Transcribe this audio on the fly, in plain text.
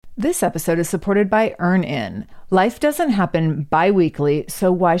This episode is supported by EarnIn. Life doesn't happen bi-weekly, so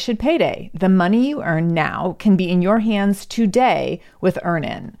why should payday? The money you earn now can be in your hands today with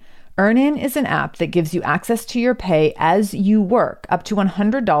EarnIn. EarnIn is an app that gives you access to your pay as you work, up to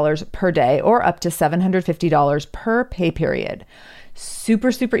 $100 per day or up to $750 per pay period.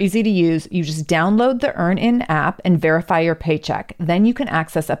 Super easy to use. You just download the EarnIn app and verify your paycheck. Then you can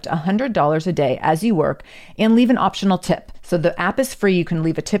access up to $100 a day as you work and leave an optional tip. So the app is free. You can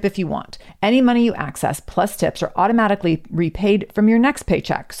leave a tip if you want. Any money you access plus tips are automatically repaid from your next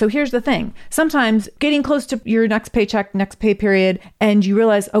paycheck. So here's the thing. Sometimes getting close to your next paycheck, next pay period, and you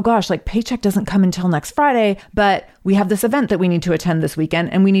realize, oh gosh, like paycheck doesn't come until next Friday, but we have this event that we need to attend this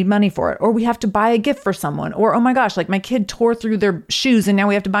weekend and we need money for it. Or we have to buy a gift for someone. Or, oh my gosh, like my kid tore through their shoes and now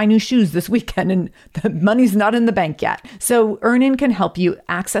we have to buy new shoes this weekend and the money's not in the bank yet. So EarnIn can help you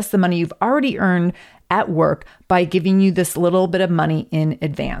access the money you've already earned at work by giving you this little bit of money in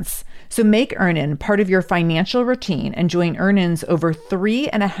advance. So make EarnIn part of your financial routine and join EarnIn's over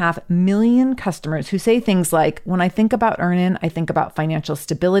 3.5 million customers who say things like, when I think about EarnIn, I think about financial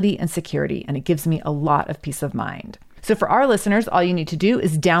stability and security, and it gives me a lot of peace of mind. So for our listeners, all you need to do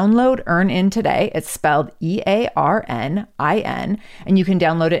is download EarnIn today. It's spelled EarnIn, and you can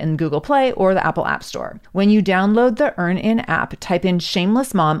download it in Google Play or the Apple App Store. When you download the EarnIn app, type in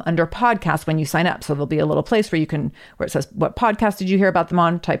Shameless Mom under podcast when you sign up. So there'll be a little place where it says, what podcast did you hear about them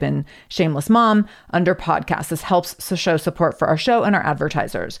on? Type in Shameless Mom under podcast. This helps to show support for our show and our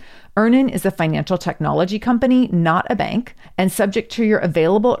advertisers. EarnIn is a financial technology company, not a bank, and subject to your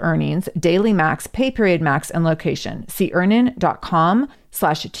available earnings, daily max, pay period max, and location. See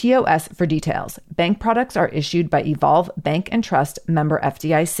earnin.com/TOS for details. Bank products are issued by Evolve Bank and Trust, member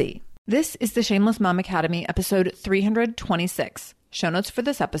FDIC. This is the Shameless Mom Academy, episode 326. Show notes for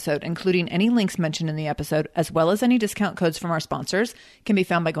this episode, including any links mentioned in the episode, as well as any discount codes from our sponsors, can be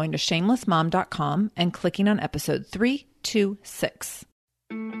found by going to shamelessmom.com and clicking on episode 326.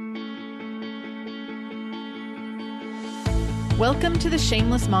 Welcome to the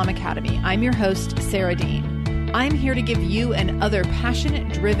Shameless Mom Academy. I'm your host, Sarah Dean. I'm here to give you and other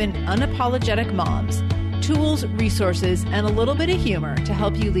passionate, driven, unapologetic moms tools, resources, and a little bit of humor to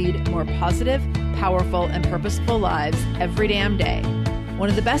help you lead more positive, powerful, and purposeful lives every damn day. One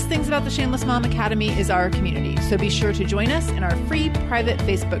of the best things about the Shameless Mom Academy is our community, so be sure to join us in our free private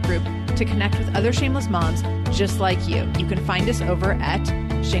Facebook group to connect with other shameless moms just like you. You can find us over at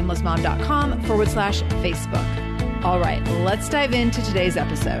shamelessmom.com/Facebook. All right, let's dive into today's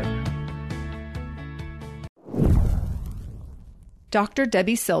episode. Dr.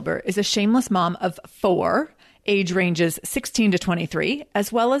 Debi Silber is a shameless mom of 4, age ranges 16 to 23,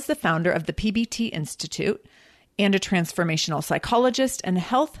 as well as the founder of the PBT Institute and a transformational psychologist and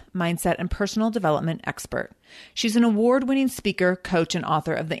health, mindset, and personal development expert. She's an award-winning speaker, coach, and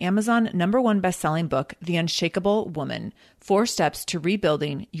author of the Amazon #1 best-selling book, The Unshakable Woman: 4 Steps to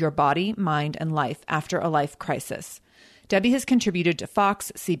Rebuilding Your Body, Mind, and Life After a Life Crisis. Debi has contributed to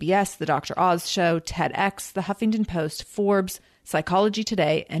Fox, CBS, The Dr. Oz Show, TEDx, The Huffington Post, Forbes, Psychology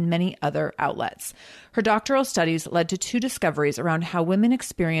Today, and many other outlets. Her doctoral studies led to 2 discoveries around how women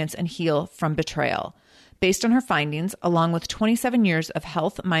experience and heal from betrayal. Based on her findings, along with 27 years of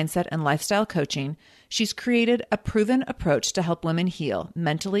health, mindset, and lifestyle coaching, she's created a proven approach to help women heal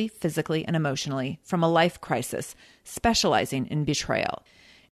mentally, physically, and emotionally from a life crisis, specializing in betrayal.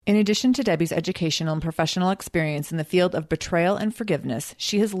 In addition to Debi's educational and professional experience in the field of betrayal and forgiveness,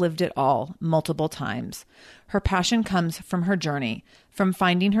 she has lived it all multiple times. Her passion comes from her journey, from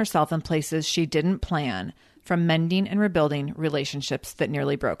finding herself in places she didn't plan, from mending and rebuilding relationships that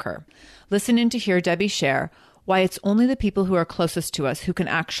nearly broke her. Listen in to hear Debi share why it's only the people who are closest to us who can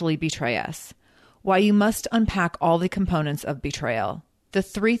actually betray us, why you must unpack all the components of betrayal, the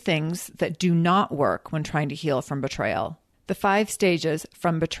 3 things that do not work when trying to heal from betrayal, the 5 stages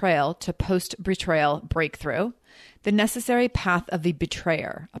from betrayal to post-betrayal breakthrough, the necessary path of the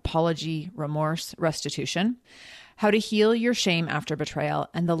betrayer, apology, remorse, restitution, how to heal your shame after betrayal,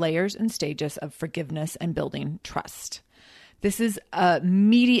 and the layers and stages of forgiveness and building trust. This is a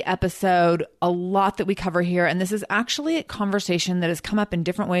meaty episode, a lot that we cover here, and this is actually a conversation that has come up in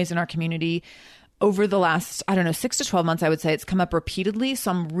different ways in our community over the last, 6 to 12 months. I would say it's come up repeatedly,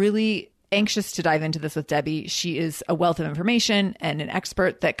 so I'm really anxious to dive into this with Debi. She is a wealth of information and an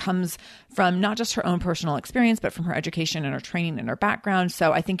expert that comes from not just her own personal experience, but from her education and her training and her background.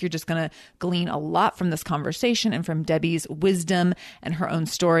 So I think you're just going to glean a lot from this conversation and from Debi's wisdom and her own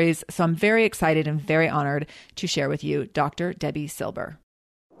stories. So I'm very excited and very honored to share with you Dr. Debi Silber.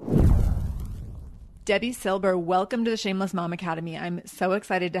 Debi Silber, welcome to the Shameless Mom Academy. I'm so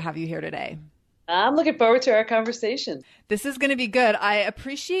excited to have you here today. I'm looking forward to our conversation. This is going to be good. I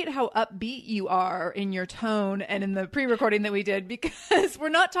appreciate how upbeat you are in your tone and in the pre-recording that we did, because we're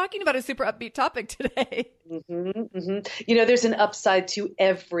not talking about a super upbeat topic today. There's an upside to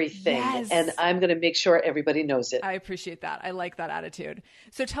everything, Yes. and I'm going to make sure everybody knows it. I appreciate that. I like that attitude.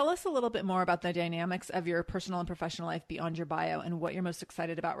 So tell us a little bit more about the dynamics of your personal and professional life beyond your bio and what you're most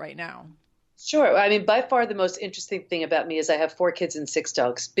excited about right now. Sure. I mean, by far the most interesting thing about me is I have 4 kids and 6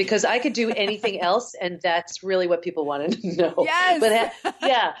 dogs, because I could do anything else, and that's really what people want to know. Yes.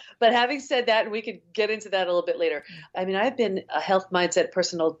 But having said that, and we could get into that a little bit later. I mean, I've been a health mindset,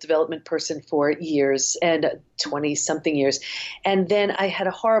 personal development person for years, and 20-something years. And then I had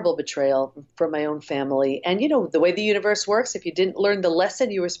a horrible betrayal from my own family. And, the way the universe works, if you didn't learn the lesson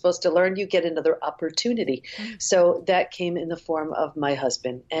you were supposed to learn, you get another opportunity. So that came in the form of my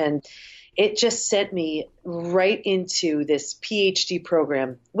husband. And it just sent me right into this PhD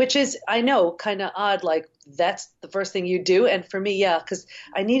program, which is, I know, kind of odd, like that's the first thing you do. And for me, yeah, because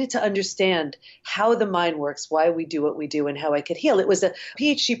I needed to understand how the mind works, why we do what we do, and how I could heal. It was a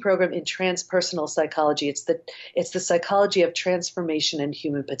PhD program in transpersonal psychology. It's the psychology of transformation and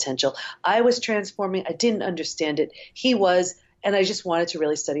human potential. I was transforming. I didn't understand it. He was. And I just wanted to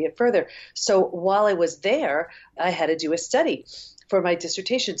really study it further. So while I was there, I had to do a study for my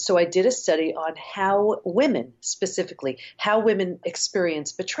dissertation. So I did a study on how women, specifically, how women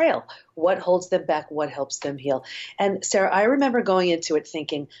experience betrayal, what holds them back, what helps them heal. And Sarah, I remember going into it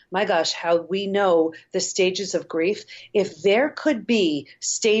thinking, my gosh, how we know the stages of grief. If there could be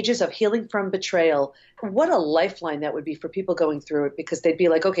stages of healing from betrayal, what a lifeline that would be for people going through it, because they'd be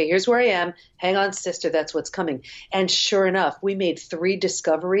like, okay, here's where I am. Hang on, sister, that's what's coming. And sure enough, we made 3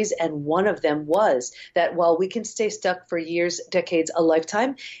 discoveries. And one of them was that while we can stay stuck for years, decades, a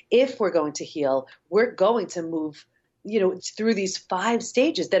lifetime, if we're going to heal, we're going to move through these 5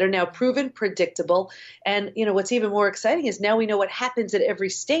 stages that are now proven, predictable. And, what's even more exciting is now we know what happens at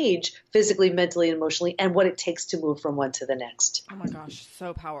every stage, physically, mentally, and emotionally, and what it takes to move from one to the next. Oh my gosh,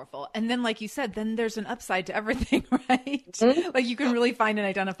 so powerful. And then, like you said, then there's an upside to everything, right? Like you can really find and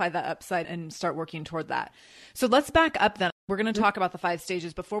identify that upside and start working toward that. So let's back up then. We're going to talk about the 5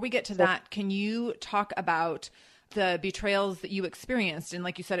 stages. Before we get to that, can you talk about the betrayals that you experienced? And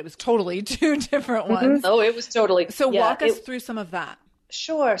like you said, it was totally 2 different ones. Oh, it was totally. So walk us through some of that.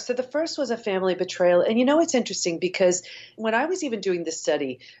 Sure. So the first was a family betrayal. And it's interesting because when I was even doing this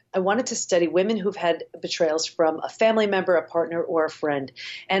study, I wanted to study women who've had betrayals from a family member, a partner, or a friend.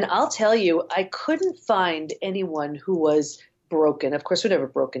 And I'll tell you, I couldn't find anyone who was broken. Of course, we're never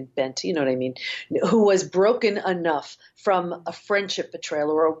broken, bent, you know what I mean, who was broken enough from a friendship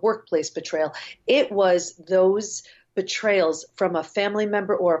betrayal or a workplace betrayal. It was those betrayals from a family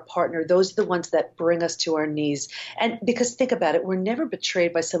member or a partner. Those are the ones that bring us to our knees. And because think about it, we're never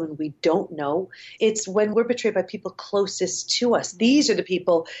betrayed by someone we don't know. It's when we're betrayed by people closest to us. These are the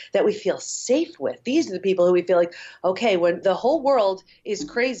people that we feel safe with. These are the people who we feel like, okay, when the whole world is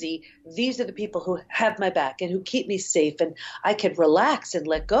crazy, these are the people who have my back and who keep me safe and I can relax and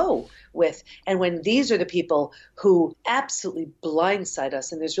let go with. And when these are the people who absolutely blindside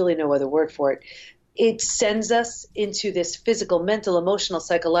us, and there's really no other word for it, it sends us into this physical, mental, emotional,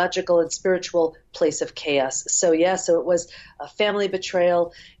 psychological, and spiritual place of chaos. So it was a family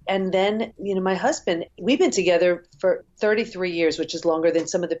betrayal. And then, my husband, we've been together for 33 years, which is longer than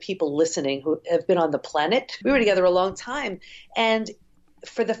some of the people listening who have been on the planet. We were together a long time. And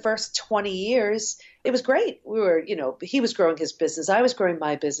for the first 20 years, it was great. We were, he was growing his business. I was growing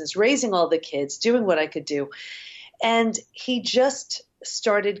my business, raising all the kids, doing what I could do. And he just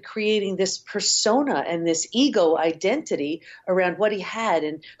started creating this persona and this ego identity around what he had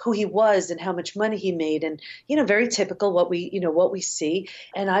and who he was and how much money he made. And, very typical what we see.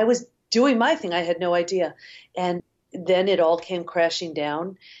 And I was doing my thing. I had no idea. And then it all came crashing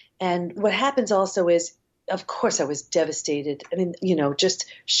down. And what happens also is, of course, I was devastated. I mean, just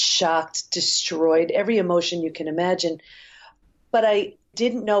shocked, destroyed, every emotion you can imagine. But I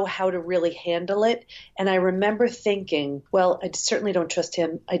didn't know how to really handle it. And I remember thinking, well, I certainly don't trust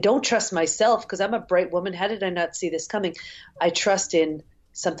him. I don't trust myself because I'm a bright woman. How did I not see this coming? I trust in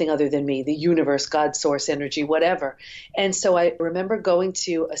something other than me, the universe, God, source, energy, whatever. And so I remember going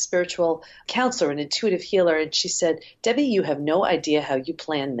to a spiritual counselor, an intuitive healer, and she said, Debbie, you have no idea how you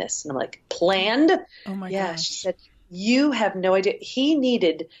planned this. And I'm like, planned? Oh my gosh. You have no idea. He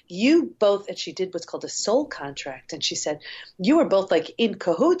needed you both, and she did what's called a soul contract. And she said, you were both like in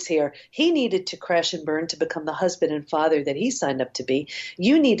cahoots here. He needed to crash and burn to become the husband and father that he signed up to be.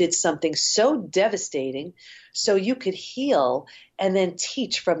 You needed something so devastating so you could heal and then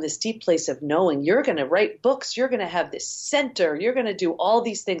teach from this deep place of knowing. You're going to write books. You're going to have this center. You're going to do all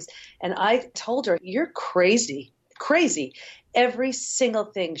these things. And I told her, you're crazy, crazy. Every single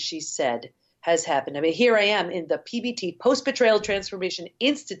thing she said has happened. I mean, here I am in the PBT, Post-Betrayal Transformation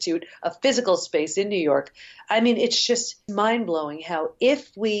Institute, a physical space in New York. I mean, it's just mind-blowing how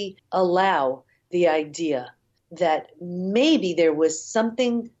if we allow the idea that maybe there was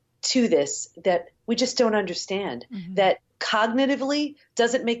something to this that we just don't understand, that cognitively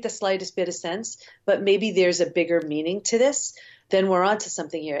doesn't make the slightest bit of sense, but maybe there's a bigger meaning to this, then we're onto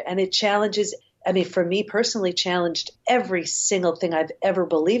something here. And it challenges, I mean, for me personally, challenged every single thing I've ever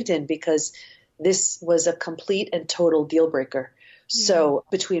believed in, because this was a complete and total deal breaker. Yeah. So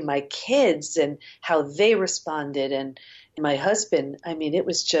between my kids and how they responded and my husband, I mean, it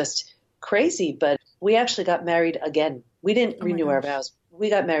was just crazy. But we actually got married again. We didn't renew our vows. We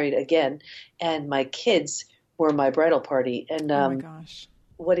got married again, and my kids were my bridal party. And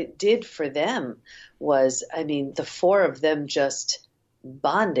what it did for them was, I mean, the four of them just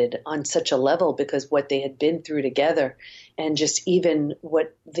bonded on such a level because what they had been through together, and just even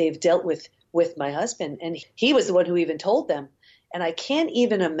what they've dealt with my husband. And he was the one who even told them. And I can't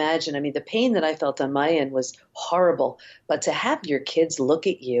even imagine, I mean, the pain that I felt on my end was horrible, but to have your kids look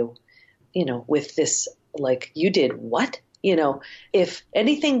at you, you know, with this, like, you did what? You know, if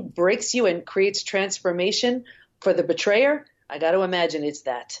anything breaks you and creates transformation for the betrayer, I got to imagine it's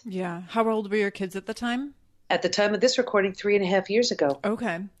that. Yeah. How old were your kids at the time? At the time of this recording, 3.5 years ago.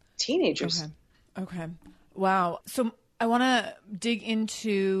 Okay. Teenagers. Okay. Wow. So I want to dig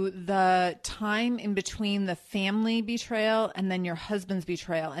into the time in between the family betrayal and then your husband's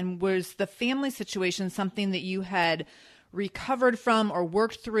betrayal. And was the family situation something that you had recovered from or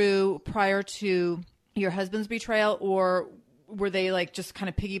worked through prior to your husband's betrayal, or were they like just kind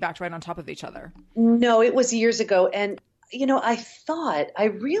of piggybacked right on top of each other? No, it was years ago. And, you know, I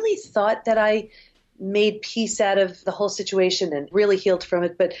really thought that I made peace out of the whole situation and really healed from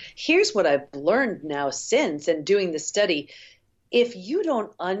it. But here's what I've learned now since and doing the study. If you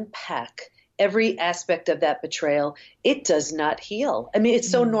don't unpack every aspect of that betrayal, it does not heal. I mean, it's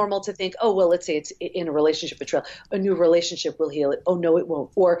so normal to think, oh, well, let's say it's in a relationship betrayal. A new relationship will heal it. Oh, no, it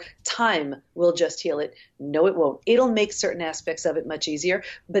won't. Or time will just heal it. No, it won't. It'll make certain aspects of it much easier.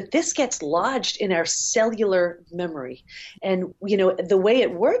 But this gets lodged in our cellular memory. And, you know, the way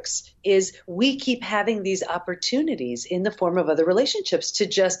it works is we keep having these opportunities in the form of other relationships to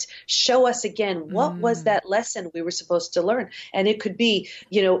just show us again, what was that lesson we were supposed to learn? And it could be,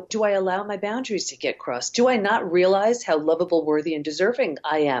 you know, do I allow my boundaries to get crossed? Do I not realize how lovable, worthy, and deserving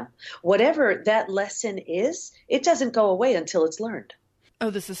I am? Whatever that lesson is, it doesn't go away until it's learned. Oh,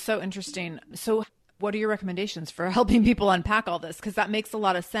 this is so interesting. So what are your recommendations for helping people unpack all this? Because that makes a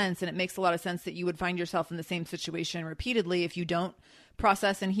lot of sense. And it makes a lot of sense that you would find yourself in the same situation repeatedly if you don't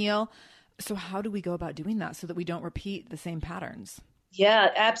process and heal. So how do we go about doing that so that we don't repeat the same patterns? Yeah,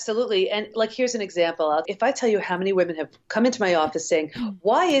 absolutely. And like, here's an example. If I tell you how many women have come into my office saying,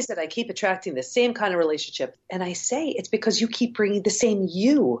 why is it I keep attracting the same kind of relationship? And I say, it's because you keep bringing the same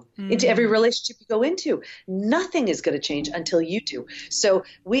you into every relationship you go into. Nothing is going to change until you do. So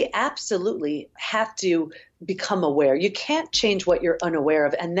we absolutely have to become aware. You can't change what you're unaware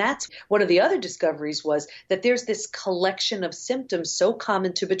of. And that's one of the other discoveries, was that there's this collection of symptoms so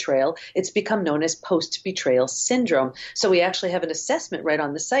common to betrayal. It's become known as post-betrayal syndrome. So we actually have an assessment right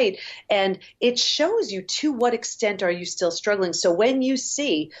on the site, and it shows you to what extent are you still struggling. So when you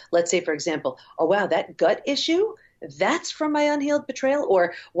see, let's say, for example, oh, wow, that gut issue, that's from my unhealed betrayal,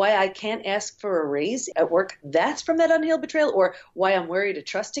 or why I can't ask for a raise at work, that's from that unhealed betrayal, or why I'm worried to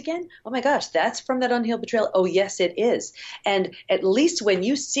trust again. Oh my gosh, that's from that unhealed betrayal. Oh yes, it is. And at least when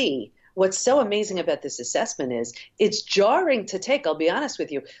you see, what's so amazing about this assessment is it's jarring to take, I'll be honest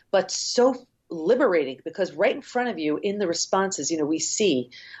with you, but so liberating, because right in front of you in the responses, you know, we see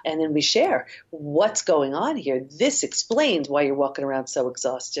and then we share what's going on here. This explains why you're walking around so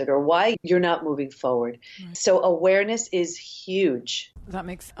exhausted or why you're not moving forward. So awareness is huge. That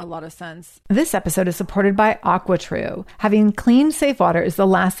makes a lot of sense. This episode is supported by AquaTrue. Having clean, safe water is the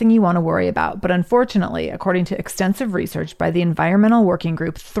last thing you want to worry about. But unfortunately, according to extensive research by the Environmental Working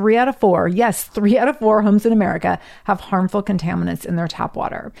Group, 3 out of 4, yes, 3 out of 4 homes in America have harmful contaminants in their tap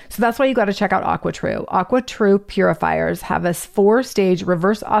water. So that's why you got to check out AquaTrue. AquaTrue purifiers have a 4-stage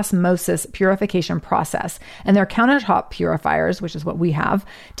reverse osmosis purification process. And their countertop purifiers, which is what we have,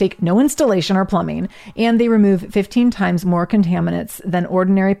 take no installation or plumbing, and they remove 15 times more contaminants than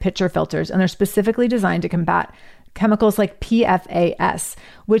ordinary pitcher filters, and they're specifically designed to combat chemicals like PFAS,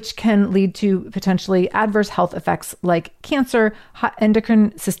 which can lead to potentially adverse health effects like cancer,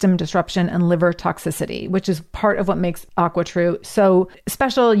 endocrine system disruption, and liver toxicity, which is part of what makes AquaTrue so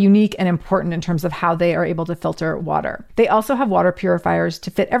special, unique, and important in terms of how they are able to filter water. They also have water purifiers to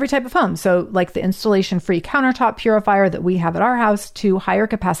fit every type of home. So like the installation-free countertop purifier that we have at our house to higher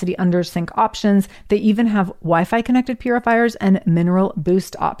capacity under sink options. They even have Wi-Fi connected purifiers and mineral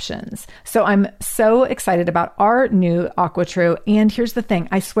boost options. So I'm so excited about our new AquaTrue. And here's the thing.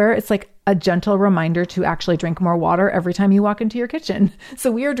 I swear it's like a gentle reminder to actually drink more water every time you walk into your kitchen. So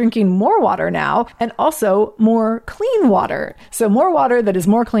we are drinking more water now and also more clean water. So more water that is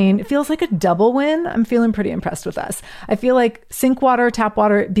more clean. It feels like a double win. I'm feeling pretty impressed with us. I feel like sink water, tap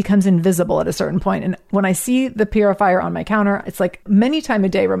water becomes invisible at a certain point. And when I see the purifier on my counter, it's like many time a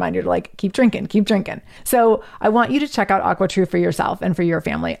day reminder to like, keep drinking, keep drinking. So I want you to check out AquaTrue for yourself and for your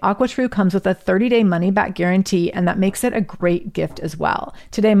family. AquaTrue comes with a 30-day money-back guarantee, and that makes it a great gift as well.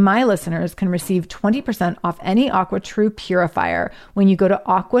 Today, my listeners can receive 20% off any AquaTrue purifier when you go to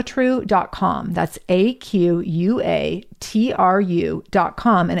aquatrue.com. That's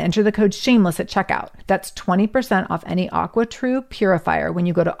AQUATRU.com and enter the code shameless at checkout. That's 20% off any AquaTrue purifier when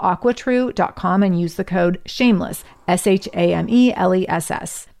you go to aquatrue.com and use the code shameless,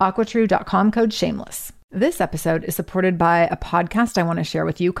 SHAMELESS. aquatrue.com code shameless. This episode is supported by a podcast I want to share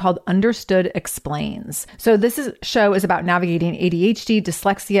with you called Understood Explains. So show is about navigating ADHD,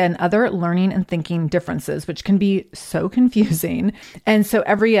 dyslexia, and other learning and thinking differences, which can be so confusing. And so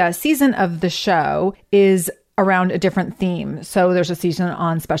every season of the show is around a different theme. So there's a season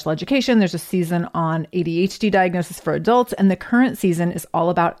on special education, there's a season on ADHD diagnosis for adults, and the current season is all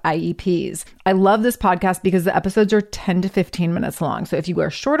about IEPs. I love this podcast because the episodes are 10 to 15 minutes long. So if you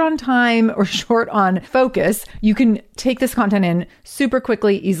are short on time or short on focus, you can take this content in super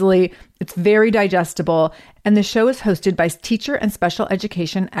quickly, easily. It's very digestible. And the show is hosted by teacher and special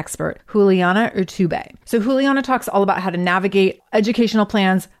education expert Juliana Urtube. So Juliana talks all about how to navigate educational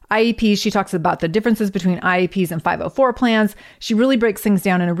plans, IEPs. She talks about the differences between IEPs and 504 plans. She really breaks things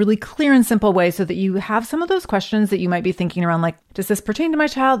down in a really clear and simple way so that you have some of those questions that you might be thinking around, like, does this pertain to my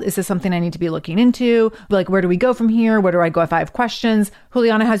child? Is this something I need to be looking into? Like, where do we go from here? Where do I go if I have questions?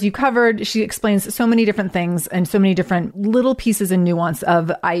 Juliana has you covered. She explains so many different things and so many different little pieces and nuance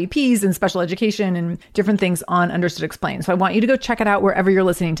of IEPs and special education and different things on Understood Explains. So I want you to go check it out wherever you're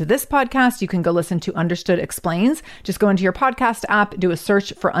listening to this podcast. You can go listen to Understood Explains. Just go into your podcast app, do a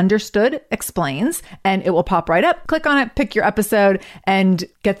search for Understood Explains, and it will pop right up. Click on it, pick your episode, and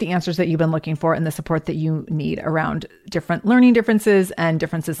get the answers that you've been looking for and the support that you need around different learning differences and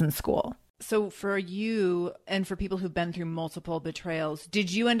differences in school. So for you and for people who've been through multiple betrayals,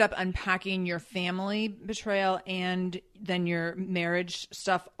 did you end up unpacking your family betrayal and then your marriage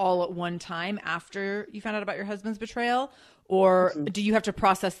stuff all at one time after you found out about your husband's betrayal? Or do you have to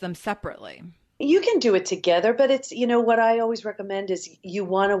process them separately? You can do it together, but it's, what I always recommend is you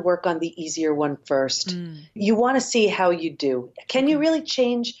want to work on the easier one first. You want to see how you do. Can you really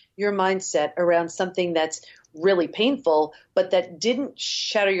change your mindset around something that's really painful, but that didn't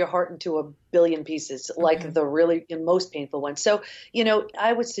shatter your heart into a billion pieces like the really most painful one? So,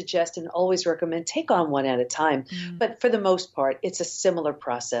 I would suggest and always recommend take on one at a time. But for the most part, it's a similar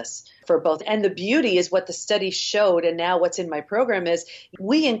process for both. And the beauty is what the study showed, and now what's in my program is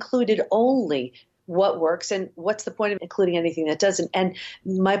we included only what works and what's the point of including anything that doesn't. And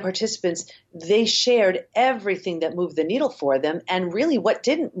my participants, they shared everything that moved the needle for them and really what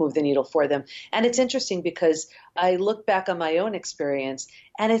didn't move the needle for them. And it's interesting because I look back on my own experience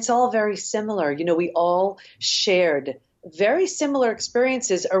and it's all very similar. We all shared very similar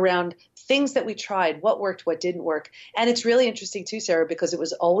experiences around things that we tried, what worked, what didn't work. And it's really interesting too, Sarah, because it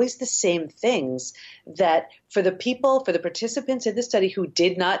was always the same things that for the participants in the study who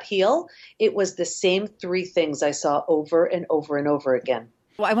did not heal, it was the same 3 things I saw over and over and over again.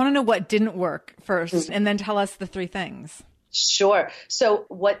 Well, I want to know what didn't work first and then tell us the 3 things. Sure. So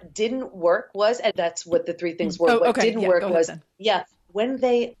what didn't work was, and that's what the 3 things were. What didn't work was, when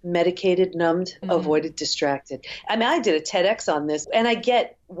they medicated, numbed, avoided, distracted. I mean, I did a TEDx on this, and I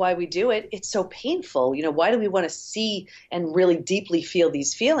get why we do it. It's so painful. Why do we want to see and really deeply feel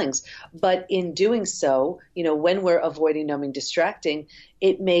these feelings? But in doing so, when we're avoiding, numbing, distracting,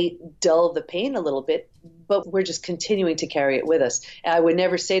 it may dull the pain a little bit, but we're just continuing to carry it with us. I would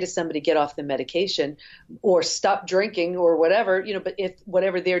never say to somebody, get off the medication or stop drinking or whatever, but if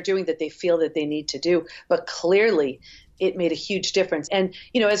whatever they're doing that they feel that they need to do, but clearly it made a huge difference. And,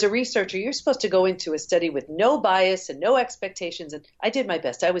 as a researcher, you're supposed to go into a study with no bias and no expectations. And I did my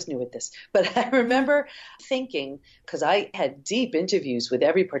best. I was new at this. But I remember thinking, because I had deep interviews with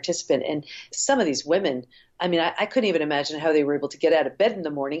every participant, and some of these women, I couldn't even imagine how they were able to get out of bed in the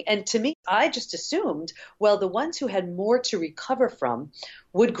morning. And to me, I just assumed, well, the ones who had more to recover from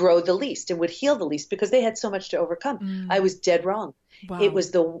would grow the least and would heal the least because they had so much to overcome. I was dead wrong. Wow. It was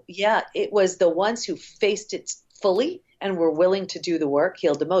the ones who faced it fully and were willing to do the work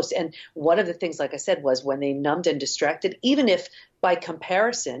healed the most. And one of the things, like I said, was when they numbed and distracted, even if by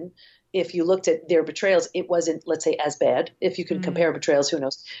comparison, if you looked at their betrayals, it wasn't, let's say, as bad. If you can compare betrayals, who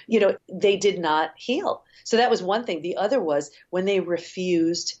knows? They did not heal. So that was one thing. The other was when they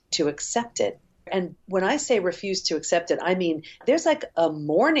refused to accept it. And when I say refuse to accept it, I mean, there's like a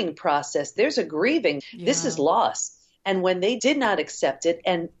mourning process. There's a grieving. Yeah. This is loss. And when they did not accept it,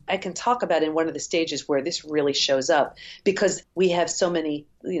 and I can talk about in one of the stages where this really shows up, because we have so many,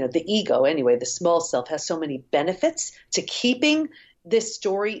 the ego anyway, the small self has so many benefits to keeping this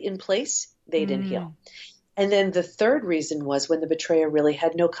story in place, they didn't heal. And then the third reason was when the betrayer really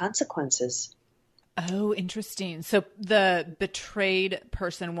had no consequences. Oh, interesting. So the betrayed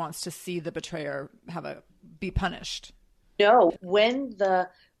person wants to see the betrayer be punished. No, when the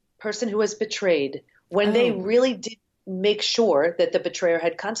person who was betrayed, when they really did make sure that the betrayer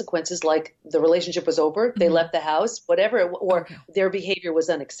had consequences, like the relationship was over, they left the house, whatever, or their behavior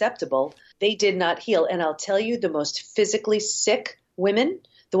was unacceptable, they did not heal. And I'll tell you, the most physically sick women,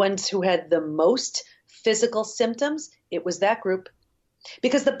 the ones who had the most physical symptoms, it was that group.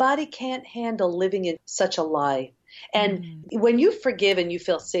 Because the body can't handle living in such a lie. And when you forgive and you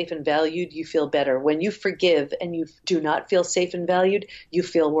feel safe and valued, you feel better. When you forgive and you do not feel safe and valued, you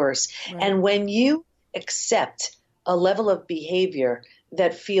feel worse. Right. And when you accept a level of behavior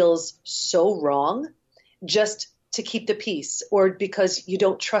that feels so wrong just to keep the peace, or because you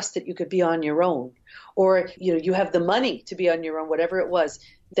don't trust that you could be on your own, or you have the money to be on your own, whatever it was,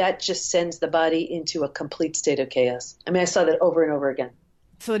 that just sends the body into a complete state of chaos. I mean, I saw that over and over again.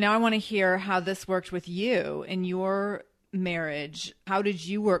 So now I want to hear how this worked with you in your marriage. How did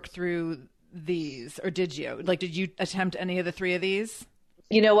you work through these, or did you? Did you attempt any of the three of these?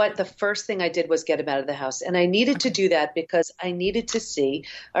 You know what? The first thing I did was get him out of the house. And I needed to do that because I needed to see,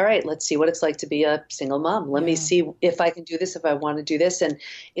 all right, let's see what it's like to be a single mom. Let me see if I can do this, if I want to do this, and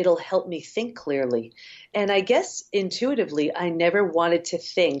it'll help me think clearly. And I guess intuitively, I never wanted to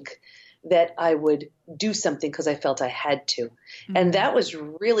think that I would do something because I felt I had to. And that was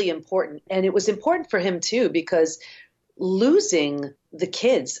really important. And it was important for him too, because losing the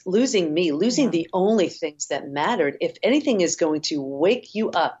kids, losing me, losing the only things that mattered, if anything is going to wake you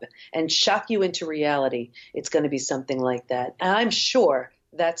up and shock you into reality, it's going to be something like that. And I'm sure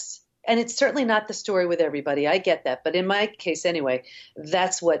and it's certainly not the story with everybody. I get that. But in my case anyway,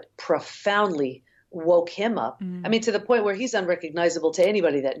 that's what profoundly woke him up. I mean, to the point where he's unrecognizable to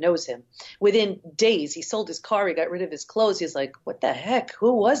anybody that knows him. Within days, he sold his car, he got rid of his clothes. He's like, what the heck?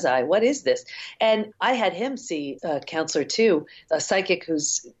 Who was I? What is this? And I had him see a counselor too, a psychic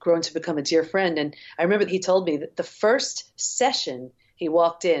who's grown to become a dear friend. And I remember he told me that the first session he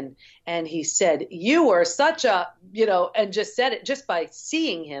walked in and he said, you were such a, and just said it just by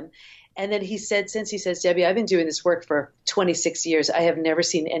seeing him. And then he said, Debbie, I've been doing this work for 26 years. I have never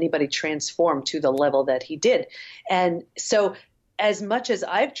seen anybody transform to the level that he did. And so as much as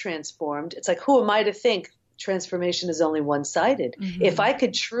I've transformed, it's like, who am I to think transformation is only one-sided? If I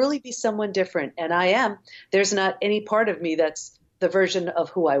could truly be someone different, and I am, there's not any part of me that's the version of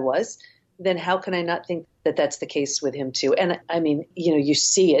who I was, then how can I not think that that's the case with him too? And I mean, you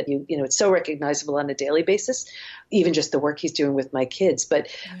see it, it's so recognizable on a daily basis, even just the work he's doing with my kids. But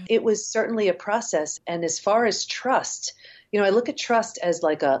it was certainly a process. And as far as trust, I look at trust as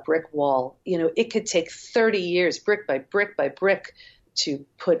like a brick wall. It could take 30 years, brick by brick by brick, to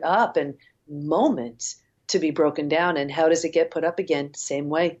put up, and moments to be broken down. And how does it get put up again? Same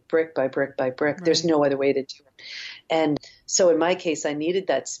way, brick by brick by brick. Right. There's no other way to do it. And so in my case, I needed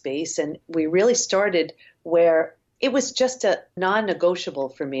that space. And we really started where it was just a non-negotiable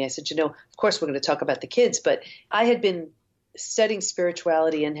for me. I said, of course we're going to talk about the kids, but I had been studying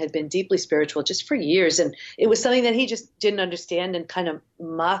spirituality and had been deeply spiritual just for years. And it was something that he just didn't understand and kind of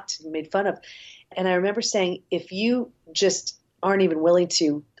mocked and made fun of. And I remember saying, if you just aren't even willing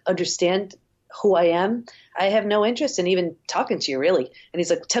to understand who I am, I have no interest in even talking to you, really. And he's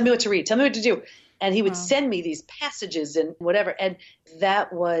like, tell me what to read, tell me what to do. And he would send me these passages and whatever. And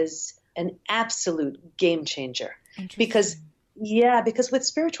that was an absolute game changer. Because with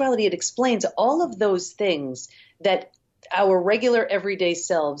spirituality, it explains all of those things that our regular everyday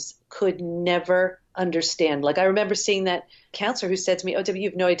selves could never understand. Like I remember seeing that counselor who said to me, "Oh, Debbie, you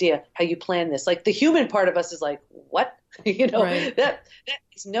have no idea how you plan this." Like the human part of us is like, what? That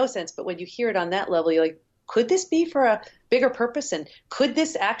makes no sense. But when you hear it on that level, you're like, could this be for a bigger purpose? And could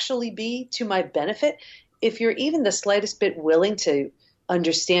this actually be to my benefit? If you're even the slightest bit willing to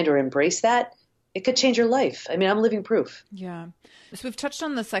understand or embrace that, it could change your life. I mean, I'm living proof. Yeah. So we've touched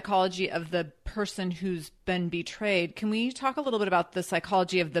on the psychology of the person who's been betrayed. Can we talk a little bit about the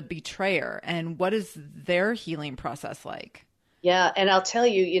psychology of the betrayer and what is their healing process like? Yeah. And I'll tell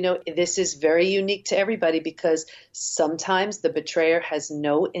you, this is very unique to everybody because sometimes the betrayer has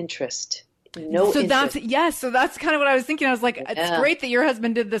no interest. So that's kind of what I was thinking. I was like, it's great that your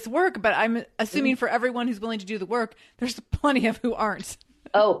husband did this work, but I'm assuming for everyone who's willing to do the work, there's plenty of who aren't.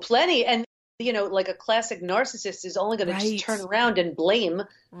 Oh, plenty. And like a classic narcissist is only going to just turn around and blame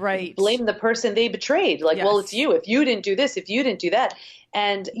the person they betrayed. Like, well, it's you. If you didn't do this, if you didn't do that.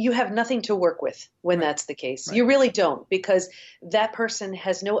 And you have nothing to work with when that's the case. Right. You really don't, because that person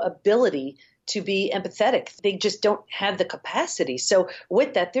has no ability to be empathetic. They just don't have the capacity. So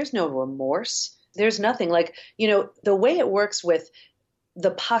with that, there's no remorse. There's nothing. Like, the way it works with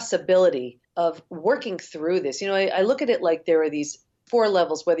the possibility of working through this, I look at it like there are these 4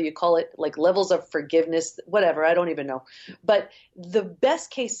 levels, whether you call it like levels of forgiveness, whatever, I don't even know. But the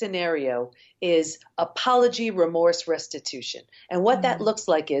best case scenario is apology, remorse, restitution. And what that looks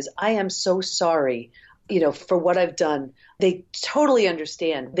like is, I am so sorry, for what I've done. They totally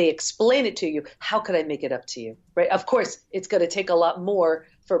understand. They explain it to you. How could I make it up to you? Right? Of course, it's going to take a lot more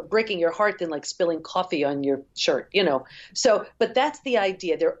for breaking your heart than like spilling coffee on your shirt, So, but that's the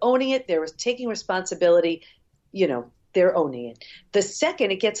idea. They're owning it. They're taking responsibility, they're owning it. The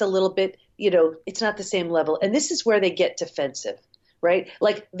second, it gets a little bit, it's not the same level. And this is where they get defensive, right?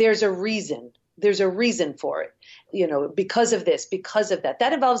 Like there's a reason for it, because of this, because of that.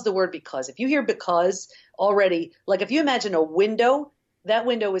 That involves the word because. If you hear because already, like if you imagine a window, that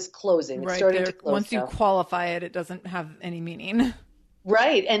window is closing. It's starting to close. Once you qualify it, it doesn't have any meaning.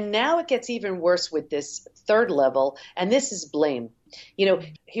 Right. And now it gets even worse with this third level. And this is blame.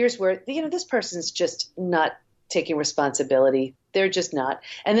 Here's where, this person's just not taking responsibility. They're just not.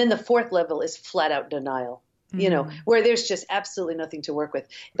 And then the fourth level is flat out denial, where there's just absolutely nothing to work with.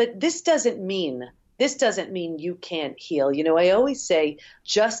 But this doesn't mean you can't heal. I always say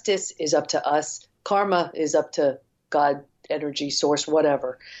justice is up to us. Karma is up to God, energy, source,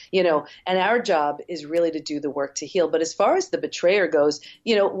 whatever, and our job is really to do the work to heal. But as far as the betrayer goes,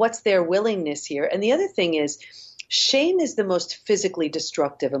 what's their willingness here? And the other thing is, shame is the most physically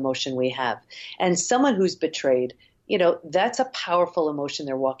destructive emotion we have. And someone who's betrayed, that's a powerful emotion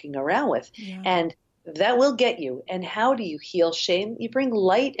they're walking around with. Yeah. And that will get you. And how do you heal shame? You bring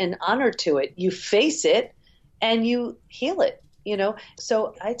light and honor to it. You face it and you heal it,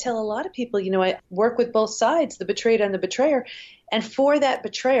 So I tell a lot of people, I work with both sides, the betrayed and the betrayer. And for that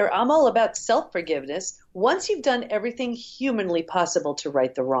betrayer, I'm all about self-forgiveness once you've done everything humanly possible to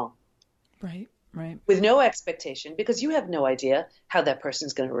right the wrong. Right. Right. With no expectation, because you have no idea how that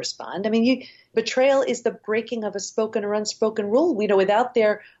person's going to respond. I mean, betrayal is the breaking of a spoken or unspoken rule. Without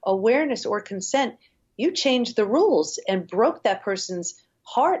their awareness or consent, you changed the rules and broke that person's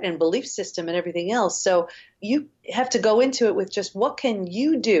heart and belief system and everything else. So you have to go into it with just what can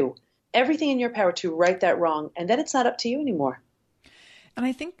you do, everything in your power to right that wrong, and then it's not up to you anymore. And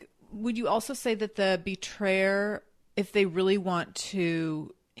I think, would you also say that the betrayer, if they really want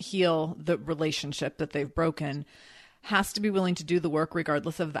to heal the relationship that they've broken, has to be willing to do the work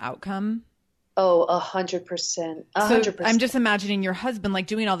regardless of the outcome? Oh, 100%. 100%. So I'm just imagining your husband like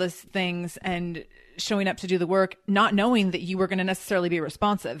doing all these things and showing up to do the work, not knowing that you were going to necessarily be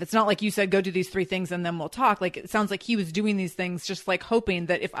responsive. It's not like you said, go do these 3 things and then we'll talk. Like it sounds like he was doing these things just like hoping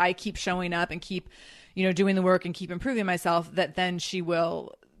that if I keep showing up and keep, doing the work and keep improving myself, that then she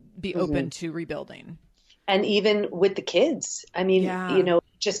will be open to rebuilding. And even with the kids, I mean,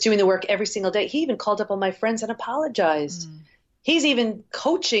 just doing the work every single day. He even called up all my friends and apologized. He's even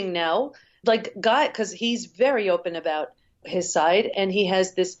coaching now, because he's very open about his side. And he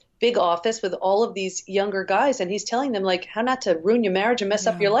has this big office with all of these younger guys. And he's telling them how not to ruin your marriage and mess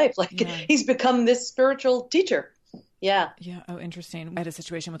up your life. He's become this spiritual teacher. Yeah. Yeah. Oh, interesting. I had a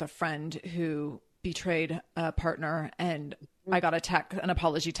situation with a friend who betrayed a partner, and I got an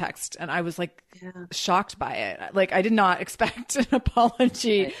apology text, and I was like shocked by it. Like, I did not expect an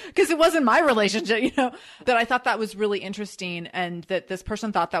apology because it wasn't my relationship, that I thought that was really interesting. And that this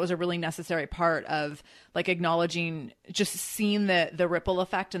person thought that was a really necessary part of like acknowledging, just seeing the ripple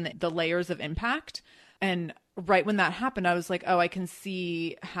effect and the layers of impact. And right when that happened, I was like, oh, I can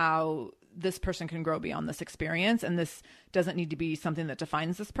see how this person can grow beyond this experience. And this doesn't need to be something that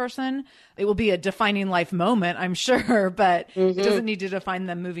defines this person. It will be a defining life moment, I'm sure, but it doesn't need to define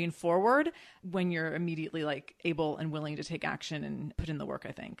them moving forward when you're immediately like able and willing to take action and put in the work,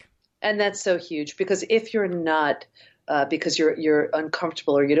 I think. And that's so huge, because if you're not, because you're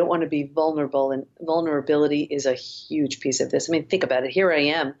uncomfortable or you don't want to be vulnerable, and vulnerability is a huge piece of this. I mean, think about it. Here I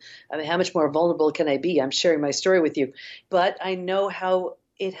am. I mean, how much more vulnerable can I be? I'm sharing my story with you, but I know how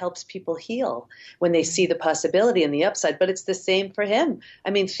it helps people heal when they see the possibility and the upside. But it's the same for him. I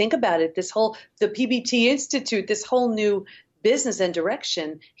mean, think about it. The PBT Institute, this whole new business and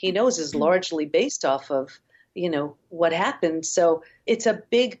direction he knows is largely based off of, what happened. So it's a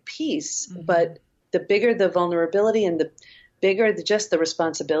big piece, but the bigger the vulnerability and the bigger just the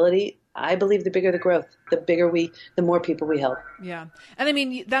responsibility, I believe the bigger the growth, the more people we help. Yeah. And I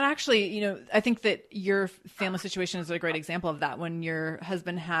mean, that actually, I think that your family situation is a great example of that. When your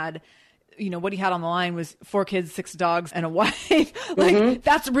husband had, what he had on the line was 4 kids, 6 dogs, and a wife. Like,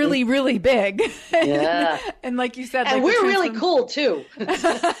 that's really, really big. Yeah. And like you said, and we're really cool too.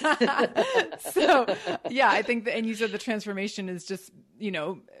 So yeah, I think and you said the transformation is just,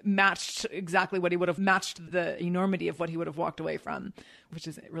 matched exactly what he would have matched the enormity of what he would have walked away from, which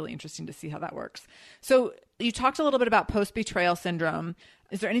is really interesting to see how that works. So you talked a little bit about post-betrayal syndrome.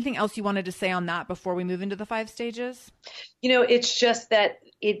 Is there anything else you wanted to say on that before we move into the 5 stages? It's just that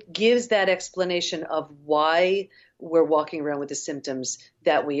it gives that explanation of why we're walking around with the symptoms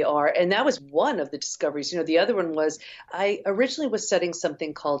that we are. And that was one of the discoveries. The other one was I originally was studying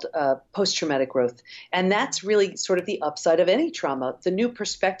something called post-traumatic growth. And that's really sort of the upside of any trauma, the new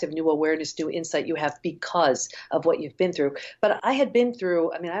perspective, new awareness, new insight you have because of what you've been through. But I had been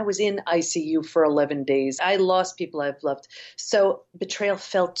through, I was in ICU for 11 days. I lost people I've loved. So betrayal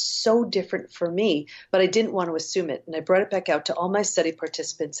felt so different for me, but I didn't want to assume it. And I brought it back out to all my study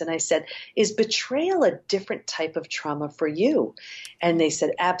participants. And I said, is betrayal a different type of trauma for you? And they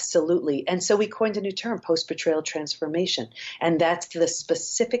said, absolutely. And so we coined a new term, post-betrayal transformation. And that's the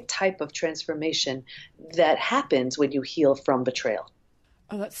specific type of transformation that happens when you heal from betrayal.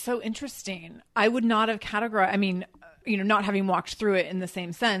 Oh, that's so interesting. I would not have categorized, not having walked through it in the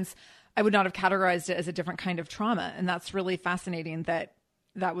same sense, I would not have categorized it as a different kind of trauma. And that's really fascinating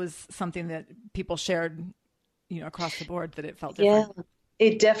that was something that people shared, across the board, that it felt different. Yeah.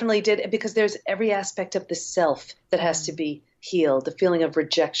 It definitely did, because there's every aspect of the self that has to be healed. The feeling of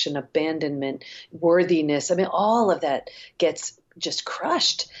rejection, abandonment, worthiness. All of that gets just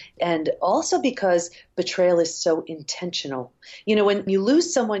crushed. And also because betrayal is so intentional. When you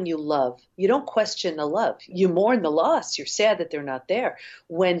lose someone you love, you don't question the love. You mourn the loss. You're sad that they're not there.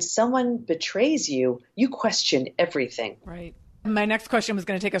 When someone betrays you, you question everything. Right. My next question was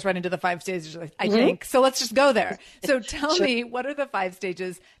going to take us right into the 5 stages, I think. So let's just go there. So tell me, what are the 5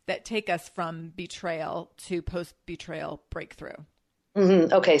 stages that take us from betrayal to post-betrayal breakthrough?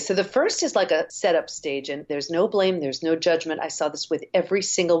 Okay, so the first is like a setup stage, and there's no blame, there's no judgment. I saw this with every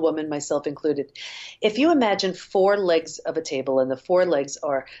single woman, myself included. If you imagine 4 legs of a table, and the 4 legs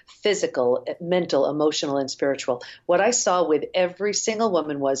are physical, mental, emotional, and spiritual, what I saw with every single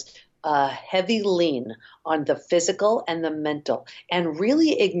woman was a heavy lean on the physical and the mental, and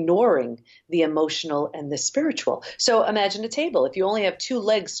really ignoring the emotional and the spiritual. So imagine a table. If you only have 2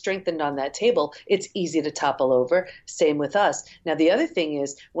 legs strengthened on that table, it's easy to topple over. Same with us. Now, the other thing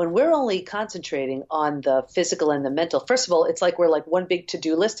is, when we're only concentrating on the physical and the mental, first of all, it's like we're like one big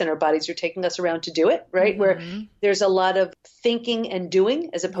to-do list and our bodies are taking us around to do it, right? Where there's a lot of thinking and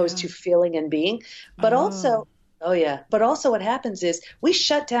doing as opposed to feeling and being. But also, but also what happens is we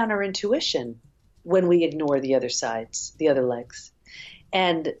shut down our intuition when we ignore the other sides, the other legs.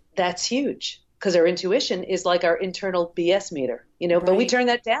 And that's huge, because our intuition is like our internal BS meter, but we turn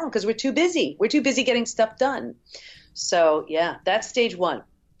that down because we're too busy. We're too busy getting stuff done. So that's stage 1.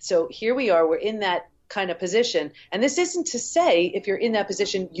 So here we are, we're in that kind of position. And this isn't to say if you're in that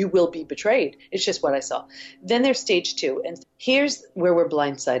position, you will be betrayed. It's just what I saw. Then there's stage 2. And here's where we're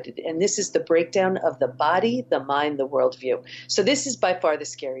blindsided. And this is the breakdown of the body, the mind, the worldview. So this is by far the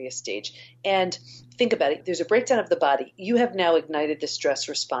scariest stage. And Think about it. There's a breakdown of the body. You have now ignited the stress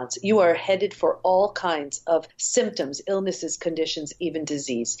response. You are headed for all kinds of symptoms, illnesses, conditions, even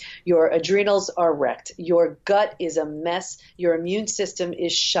disease. Your adrenals are wrecked. Your gut is a mess. Your immune system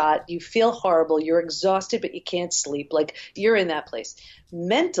is shot. You feel horrible. You're exhausted, but you can't sleep. Like, you're in that place.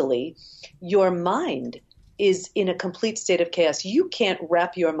 Mentally, your mind is in a complete state of chaos. You can't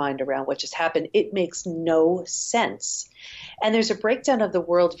wrap your mind around what just happened. It makes no sense. And there's a breakdown of the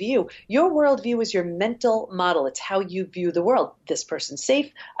worldview. Your worldview is your mental model. It's how you view the world. This person's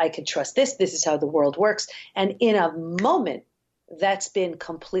safe. I can trust this. This is how the world works. And in a moment, that's been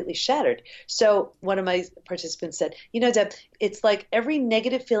completely shattered. So one of my participants said, Deb, it's like every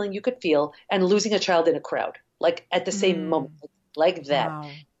negative feeling you could feel and losing a child in a crowd, like at the same moment, like that. Wow.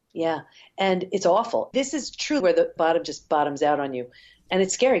 Yeah. And it's awful. This is true where the bottom just bottoms out on you. And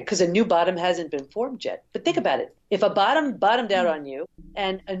it's scary because a new bottom hasn't been formed yet. But think about it. If a bottom bottomed out on you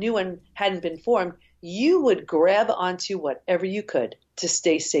and a new one hadn't been formed, you would grab onto whatever you could to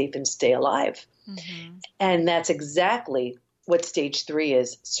stay safe and stay alive. Mm-hmm. And that's exactly what stage 3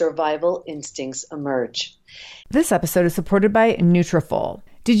 is. Survival instincts emerge. This episode is supported by Nutrafol.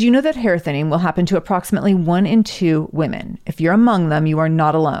 Did you know that hair thinning will happen to approximately 1 in 2 women? If you're among them, you are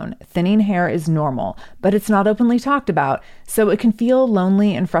not alone. Thinning hair is normal, but it's not openly talked about, so it can feel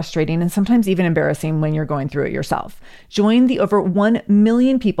lonely and frustrating and sometimes even embarrassing when you're going through it yourself. Join the over 1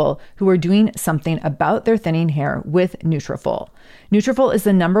 million people who are doing something about their thinning hair with Nutrafol. Nutrafol is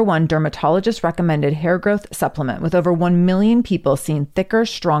the #1 dermatologist-recommended hair growth supplement, with over 1 million people seeing thicker,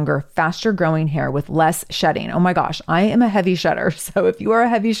 stronger, faster-growing hair with less shedding. Oh my gosh, I am a heavy shedder, so if you are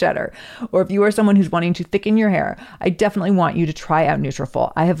a heavy shedder, or if you are someone who's wanting to thicken your hair, I definitely want you to try out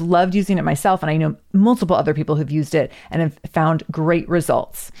Nutrafol. I have loved using it myself, and I know multiple other people who've used it and have found great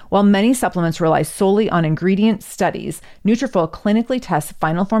results. While many supplements rely solely on ingredient studies, Nutrafol clinically tests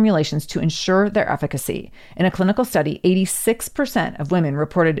final formulations to ensure their efficacy. In a clinical study, 86% of women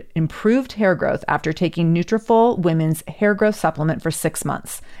reported improved hair growth after taking Nutrafol Women's Hair Growth Supplement for 6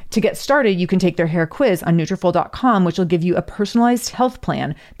 months. To get started, you can take their hair quiz on Nutrafol.com, which will give you a personalized health plan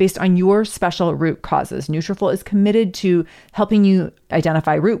based on your special root causes. Nutrafol is committed to helping you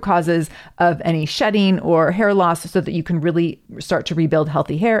identify root causes of any shedding or hair loss so that you can really start to rebuild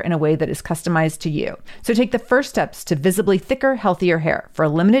healthy hair in a way that is customized to you. So take the first steps to visibly thicker, healthier hair. For a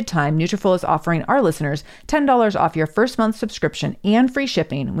limited time, Nutrafol is offering our listeners $10 off your first month subscription and free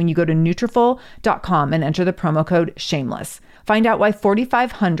shipping when you go to Nutrafol.com and enter the promo code SHAMELESS. Find out why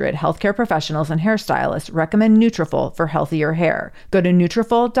 4,500 healthcare professionals and hairstylists recommend Nutrafol for healthier hair. Go to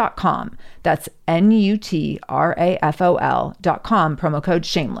Nutrafol.com. That's Nutrafol.com, promo code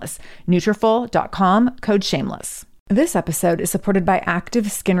SHAMELESS. Nutrafol.com, code SHAMELESS. This episode is supported by Active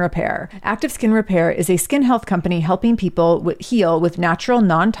Skin Repair. Active Skin Repair is a skin health company helping people heal with natural,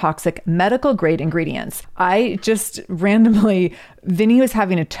 non-toxic, medical-grade ingredients. I just randomly, Vinny was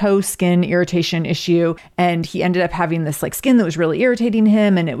having a toe skin irritation issue, and he ended up having this like skin that was really irritating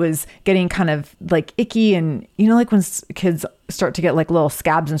him, and it was getting kind of like icky, and like when kids start to get like little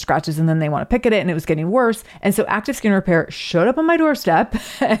scabs and scratches and then they want to pick at it, and it was getting worse. And so Active Skin Repair showed up on my doorstep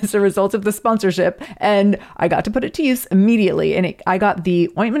as a result of the sponsorship, and I got to put it to use immediately. And I got the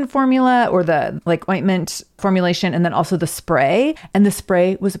ointment formula, or the like ointment formulation, and then also the spray, and the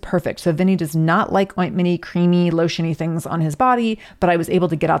spray was perfect. So Vinny does not like ointmenty, creamy, lotiony things on his body, but I was able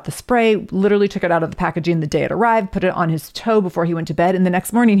to get out the spray, literally took it out of the packaging the day it arrived, put it on his toe before he went to bed. And the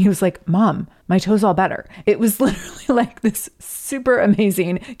next morning he was like, "Mom, my toe's all better." It was literally like this super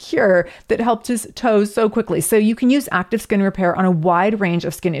amazing cure that helped his toes so quickly. So you can use Active Skin Repair on a wide range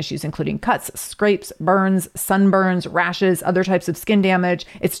of skin issues, including cuts, scrapes, burns, sunburns, rashes, other types of skin damage.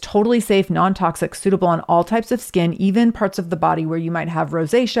 It's totally safe, non-toxic, suitable on all types of skin, even parts of the body where you might have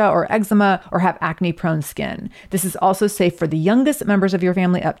rosacea or eczema or have acne-prone skin. This is also safe for the youngest members of your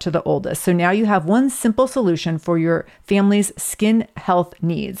family up to the oldest. So now you have one simple solution for your family's skin health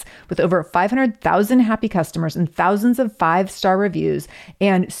needs. With over 500,000 happy customers and thousands of 5-star reviews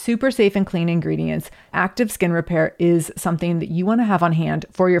and super safe and clean ingredients, Active Skin Repair is something that you want to have on hand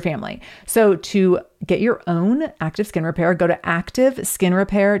for your family. So to get your own Active Skin Repair, go to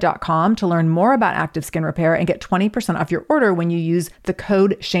ActiveSkinRepair.com to learn more about Active Skin Repair and get 20% off your order when you use the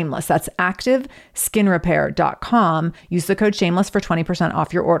code SHAMELESS. That's ActiveSkinRepair.com. Use the code SHAMELESS for 20%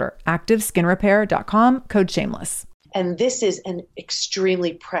 off your order. ActiveSkinRepair.com, code SHAMELESS. And this is an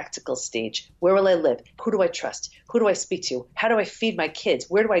extremely practical stage. Where will I live? Who do I trust? Who do I speak to? How do I feed my kids?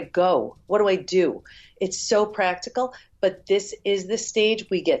 Where do I go? What do I do? It's so practical, but this is the stage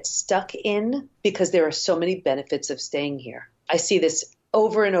we get stuck in because there are so many benefits of staying here. I see this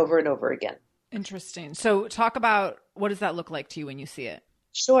over and over and over again. Interesting. So talk about, what does that look like to you when you see it?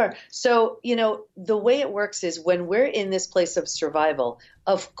 Sure. So, the way it works is when we're in this place of survival,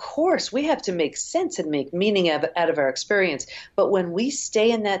 of course, we have to make sense and make meaning out of our experience. But when we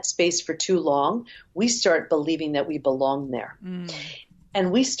stay in that space for too long, we start believing that we belong there.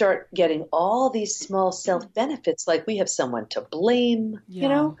 And we start getting all these small self benefits, like we have someone to blame,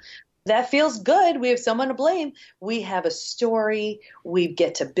 That feels good. We have someone to blame. We have a story. We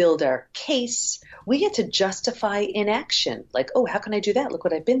get to build our case. We get to justify inaction. Like, oh, how can I do that? Look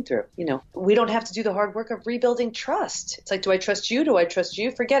what I've been through. We don't have to do the hard work of rebuilding trust. It's like, do I trust you? Do I trust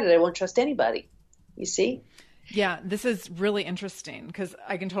you? Forget it. I won't trust anybody. You see? Yeah, this is really interesting because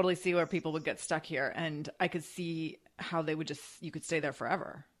I can totally see where people would get stuck here. And I could see how you could stay there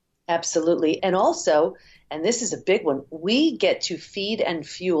forever. Absolutely. And also, and this is a big one, we get to feed and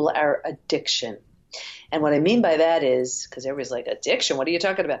fuel our addiction. And what I mean by that is, because everybody's like, addiction, what are you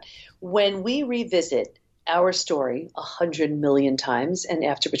talking about? When we revisit our story 100 million times, and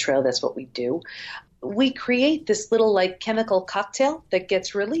after betrayal, that's what we do, we create this little chemical cocktail that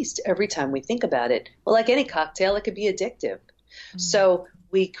gets released every time we think about it. Well, like any cocktail, it could be addictive. So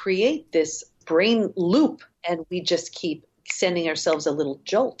we create this brain loop and we just keep sending ourselves a little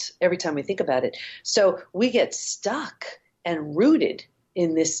jolt every time we think about it. So we get stuck and rooted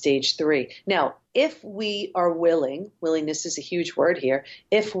in this stage 3. Now, if we are willingness is a huge word here,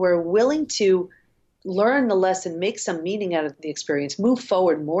 if we're willing to learn the lesson, make some meaning out of the experience, move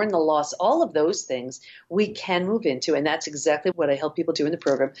forward, mourn the loss, all of those things we can move into. And that's exactly what I help people do in the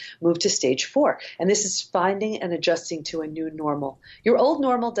program, move to stage 4. And this is finding and adjusting to a new normal. Your old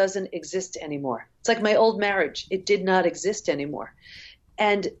normal doesn't exist anymore. It's like my old marriage. It did not exist anymore.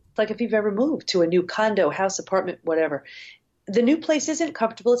 And like if you've ever moved to a new condo, house, apartment, whatever, the new place isn't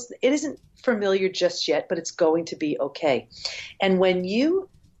comfortable. It isn't familiar just yet, but it's going to be okay. And when you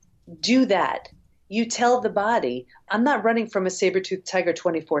do that, you tell the body, I'm not running from a saber-toothed tiger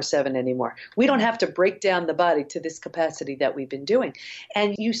 24/7 anymore. We don't have to break down the body to this capacity that we've been doing.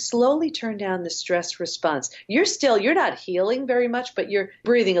 And you slowly turn down the stress response. You're not healing very much, but you're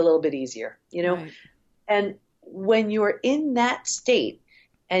breathing a little bit easier, Right. And when you're in that state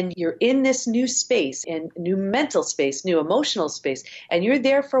and you're in this new space and new mental space, new emotional space, and you're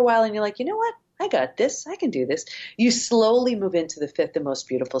there for a while and you're like, you know what? I got this. I can do this. You slowly move into the 5th and most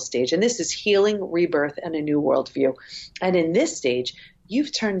beautiful stage. And this is healing, rebirth, and a new worldview. And in this stage,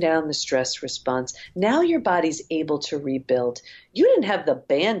 you've turned down the stress response. Now your body's able to rebuild. You didn't have the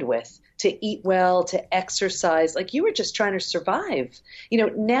bandwidth to eat well, to exercise, like you were just trying to survive.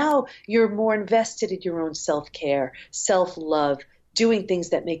 Now you're more invested in your own self-care, self-love, doing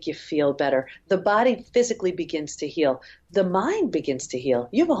things that make you feel better. The body physically begins to heal. The mind begins to heal.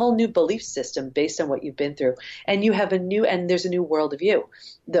 You have a whole new belief system based on what you've been through. And there's a new worldview.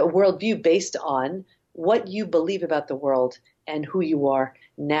 The worldview based on what you believe about the world and who you are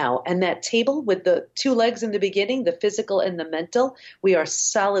now. And that table with the 2 legs in the beginning, the physical and the mental, we are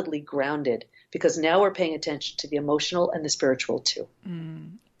solidly grounded because now we're paying attention to the emotional and the spiritual too.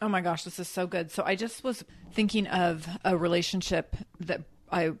 Oh my gosh, this is so good. So I just was thinking of a relationship that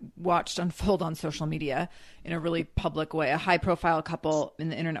I watched unfold on social media in a really public way, a high profile couple in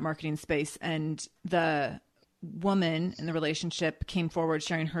the internet marketing space. And the woman in the relationship came forward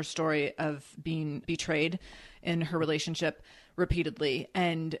sharing her story of being betrayed in her relationship repeatedly.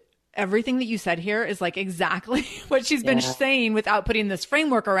 And everything that you said here is like exactly what she's been saying without putting this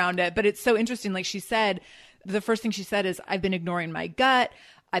framework around it. But it's so interesting. Like she said, the first thing she said is, I've been ignoring my gut.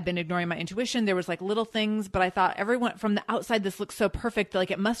 I've been ignoring my intuition. There was like little things, but I thought everyone from the outside, this looks so perfect.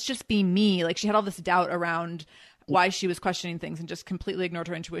 Like it must just be me. Like she had all this doubt around why she was questioning things and just completely ignored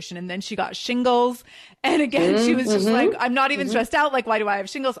her intuition. And then she got shingles. And again, she was just like, I'm not even stressed out. Like, why do I have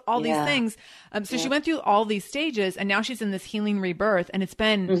shingles? All these things. So she went through all these stages and now she's in this healing rebirth. And it's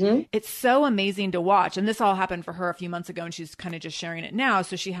been, it's so amazing to watch. And this all happened for her a few months ago and she's kind of just sharing it now.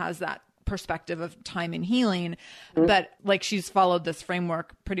 So she has that perspective of time and healing, but like she's followed this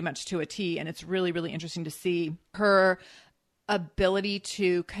framework pretty much to a T. And it's really, really interesting to see her ability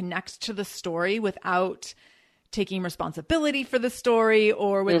to connect to the story without taking responsibility for the story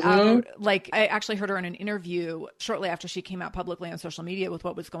or without like, I actually heard her in an interview shortly after she came out publicly on social media with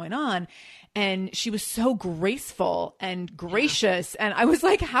what was going on. And she was so graceful and gracious. And I was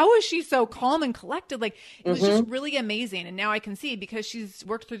like, how is she so calm and collected? Like it was just really amazing. And now I can see because she's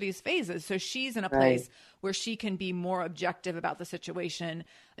worked through these phases. So she's in a place where she can be more objective about the situation.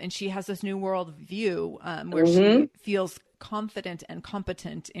 And she has this new world view where she feels confident and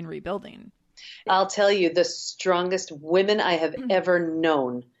competent in rebuilding. I'll tell you, the strongest women I have ever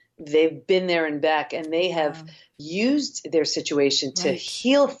known they've been there and back, and they have used their situation to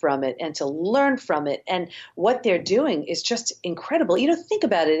heal from it and to learn from it. And what they're doing is just incredible. Think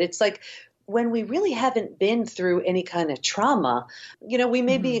about it. It's like when we really haven't been through any kind of trauma, we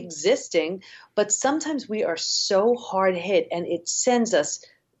may be existing, but sometimes we are so hard hit and it sends us,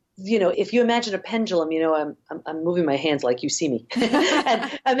 if you imagine a pendulum, I'm moving my hands like you see me,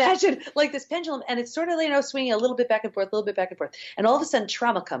 and imagine like this pendulum, and it's sort of, swinging a little bit back and forth, a little bit back and forth. And all of a sudden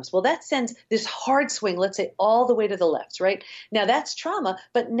trauma comes. Well, that sends this hard swing, let's say all the way to the left, right? Now that's trauma.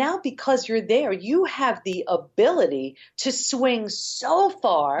 But now because you're there, you have the ability to swing so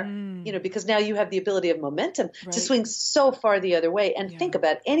far, because now you have the ability of momentum to swing so far the other way. And think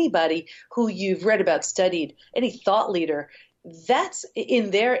about anybody who you've read about, studied, any thought leader, that's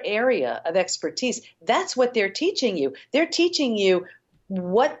in their area of expertise. That's what they're teaching you. They're teaching you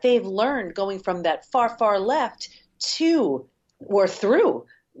what they've learned going from that far, far left to or through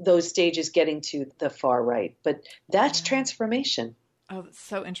those stages getting to the far right. But that's transformation. Oh, that's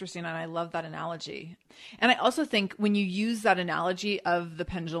so interesting. And I love that analogy. And I also think when you use that analogy of the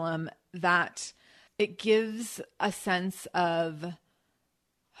pendulum, that it gives a sense of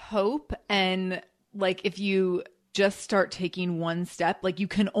hope. And like if you just start taking one step, like you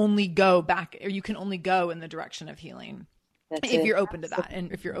can only go back, or you can only go in the direction of healing. If you're open to that,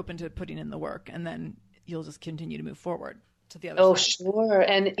 and if you're open to putting in the work, and then you'll just continue to move forward to the other side. Oh, sure.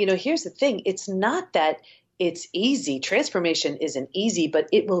 And, here's the thing. It's not that it's easy. Transformation isn't easy, but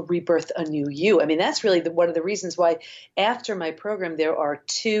it will rebirth a new you. I mean, that's really one of the reasons why after my program, there are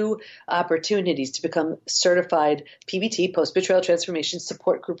 2 opportunities to become certified PBT, post-betrayal transformation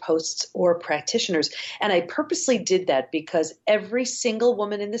support group hosts or practitioners. And I purposely did that because every single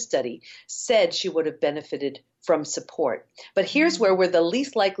woman in the study said she would have benefited from support. But here's where we're the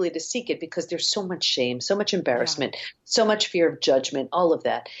least likely to seek it, because there's so much shame, so much embarrassment, so much fear of judgment, all of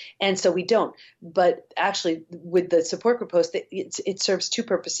that. And so we don't. But actually, with the support group host, it serves 2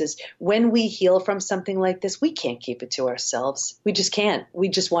 purposes. When we heal from something like this, we can't keep it to ourselves. We just can't. We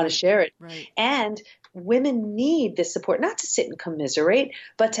just want to share it. Right. And women need this support, not to sit and commiserate,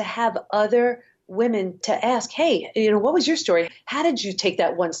 but to have other women to ask, hey, what was your story? How did you take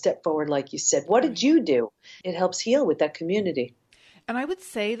that one step forward, like you said? What did you do? It helps heal with that community. And I would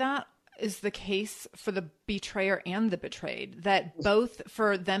say that is the case for the betrayer and the betrayed, that both,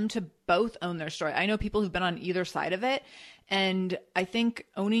 for them to both own their story. I know people who've been on either side of it. And I think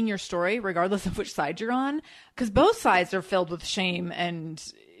owning your story, regardless of which side you're on, because both sides are filled with shame and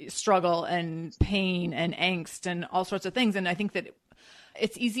struggle and pain and angst and all sorts of things. And I think that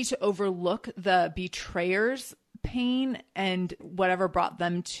it's easy to overlook the betrayer's pain and whatever brought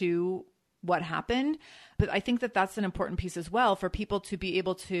them to what happened. But I think that that's an important piece as well, for people to be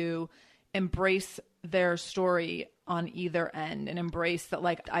able to embrace their story on either end and embrace that,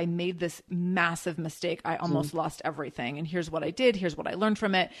 like, I made this massive mistake. I almost lost everything. And here's what I did. Here's what I learned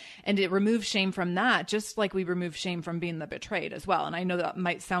from it. And it removes shame from that, just like we remove shame from being the betrayed as well. And I know that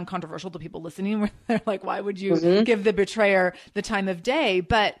might sound controversial to people listening, where they're like, why would you give the betrayer the time of day?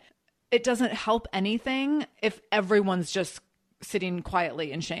 But it doesn't help anything if everyone's just sitting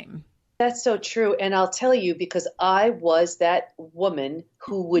quietly in shame. That's so true. And I'll tell you, because I was that woman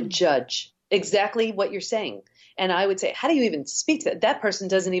who would judge exactly what you're saying. And I would say, how do you even speak to that? That person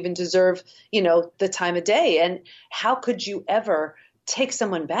doesn't even deserve, the time of day. And how could you ever take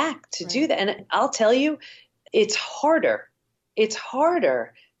someone back to do that? And I'll tell you, it's harder. It's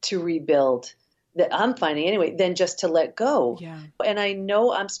harder to rebuild, that I'm finding anyway, than just to let go. Yeah. And I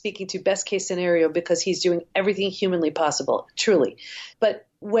know I'm speaking to best case scenario because he's doing everything humanly possible, truly. But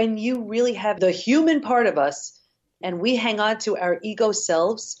when you really have the human part of us and we hang on to our ego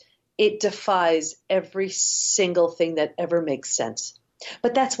selves, it defies every single thing that ever makes sense.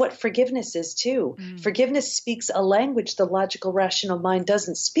 But that's what forgiveness is too. Forgiveness speaks a language the logical, rational mind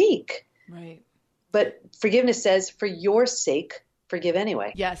doesn't speak. Right. But forgiveness says, for your sake, forgive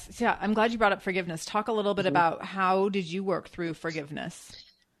anyway. Yes. Yeah. I'm glad you brought up forgiveness. Talk a little bit about how did you work through forgiveness?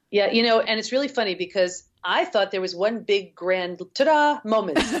 Yeah. And it's really funny because I thought there was one big grand ta-da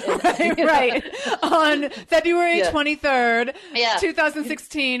moment. Right. On February 23rd,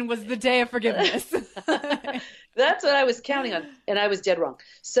 2016 was the day of forgiveness. That's what I was counting on, and I was dead wrong.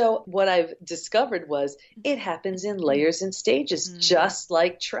 So what I've discovered was it happens in layers and stages, just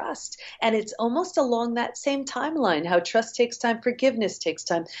like trust. And it's almost along that same timeline, how trust takes time, forgiveness takes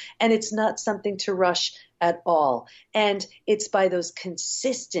time, and it's not something to rush at all. And it's by those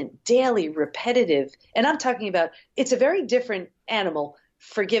consistent, daily, repetitive, and I'm talking about, it's a very different animal,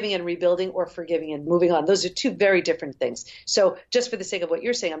 forgiving and rebuilding or forgiving and moving on. Those are 2 very different things. So just for the sake of what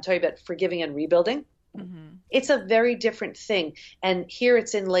you're saying, I'm talking about forgiving and rebuilding. It's a very different thing. And here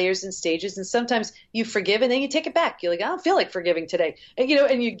it's in layers and stages. And sometimes you forgive and then you take it back. You're like, I don't feel like forgiving today. And,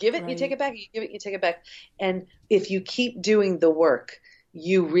 and you give it, you take it back, you give it, you take it back. And if you keep doing the work,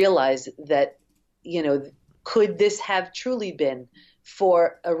 you realize that, could this have truly been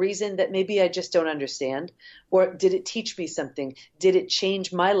for a reason that maybe I just don't understand? Or did it teach me something? Did it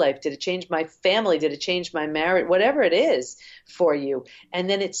change my life? Did it change my family? Did it change my marriage? Whatever it is for you. And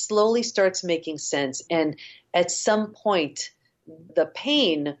then it slowly starts making sense. And at some point, the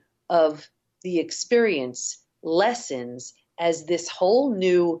pain of the experience lessens as this whole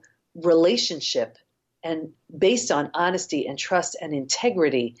new relationship and based on honesty and trust and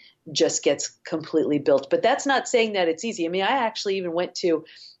integrity just gets completely built. But that's not saying that it's easy. I mean, I actually even went to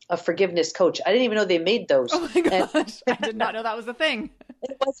a forgiveness coach. I didn't even know they made those. Oh my gosh. I did not know that was a thing.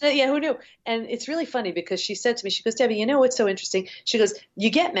 It wasn't, yeah, who knew? And it's really funny because she said to me, she goes, Debbie, you know what's so interesting? She goes,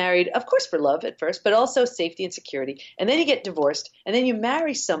 you get married, of course, for love at first, but also safety and security. And then you get divorced and then you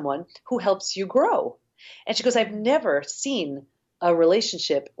marry someone who helps you grow. And she goes, I've never seen a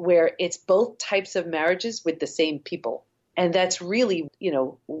relationship where it's both types of marriages with the same people. And that's really,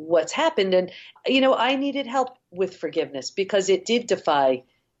 what's happened. And, I needed help with forgiveness because it did defy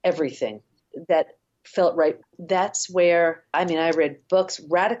everything that felt right. That's where, I read books.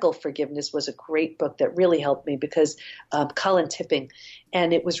 Radical Forgiveness was a great book that really helped me because Colin Tipping.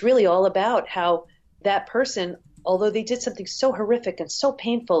 And it was really all about how that person, although they did something so horrific and so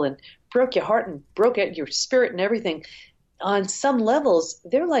painful and broke your heart and broke your spirit and everything, on some levels,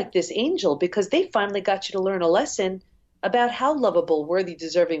 they're like this angel because they finally got you to learn a lesson about how lovable, worthy,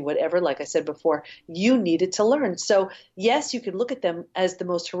 deserving, whatever, like I said before, you needed to learn. So yes, you could look at them as the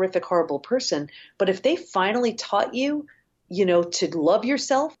most horrific, horrible person, but if they finally taught you, to love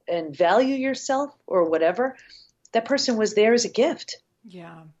yourself and value yourself or whatever, that person was there as a gift.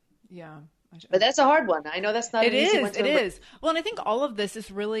 Yeah. Yeah. But that's a hard one. I know that's not an easy one to remember. It is. Well, and I think all of this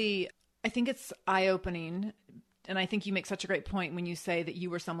is really, I think it's eye-opening. And I think you make such a great point when you say that you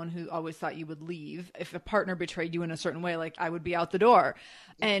were someone who always thought you would leave. If a partner betrayed you in a certain way, like I would be out the door.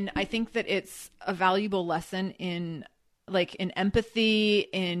 And I think that it's a valuable lesson in empathy,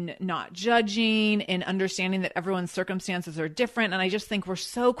 in not judging, in understanding that everyone's circumstances are different. And I just think we're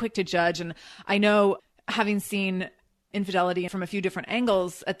so quick to judge. And I know, having seen infidelity from a few different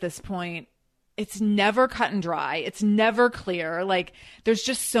angles at this point, it's never cut and dry. It's never clear. Like there's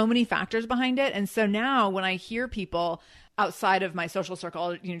just so many factors behind it. And so now when I hear people outside of my social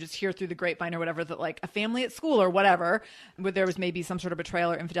circle, just hear through the grapevine or whatever, that like a family at school or whatever, where there was maybe some sort of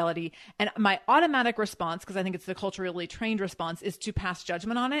betrayal or infidelity. And my automatic response, because I think it's the culturally trained response, is to pass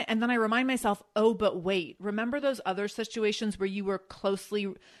judgment on it. And then I remind myself, oh, but wait, remember those other situations where you were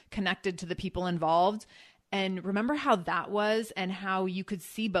closely connected to the people involved? And remember how that was and how you could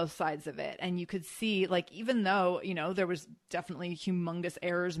see both sides of it. And you could see, like, even though, there was definitely humongous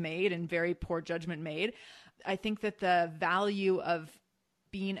errors made and very poor judgment made, I think that the value of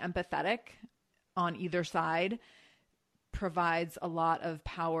being empathetic on either side provides a lot of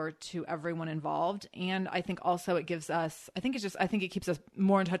power to everyone involved. And I think also it gives us, I think it keeps us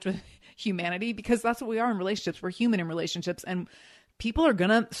more in touch with humanity, because that's what we are in relationships. We're human in relationships, and people are going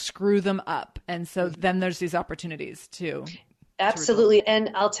to screw them up. And so then there's these opportunities too. Absolutely.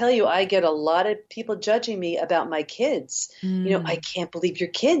 And I'll tell you, I get a lot of people judging me about my kids. I can't believe your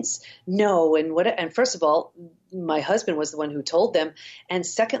kids. No. And first of all, my husband was the one who told them. And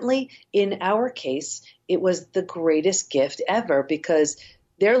secondly, in our case, it was the greatest gift ever because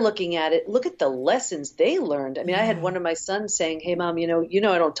they're looking at it. Look at the lessons they learned. I had one of my sons saying, hey, Mom, I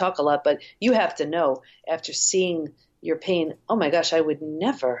don't talk a lot, but you have to know after seeing your pain, oh my gosh, I would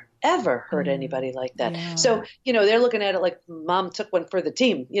never, ever hurt anybody like that. Yeah. So, they're looking at it like Mom took one for the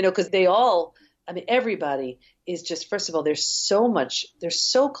team, because they all, everybody is just, first of all, there's so much, they're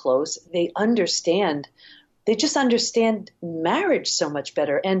so close. They just understand marriage so much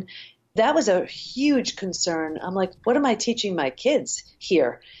better. And that was a huge concern. I'm like, what am I teaching my kids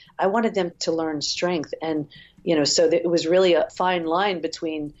here? I wanted them to learn strength. And, so it was really a fine line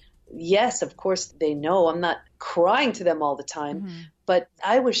between, yes, of course they know I'm not crying to them all the time, but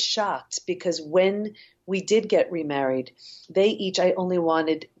I was shocked because when we did get remarried, I only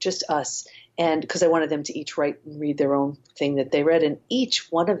wanted just us. And because I wanted them to each write and read their own thing that they read. And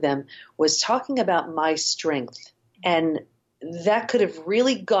each one of them was talking about my strength. And that could have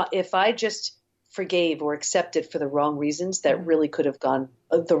really if I just forgave or accepted for the wrong reasons, that really could have gone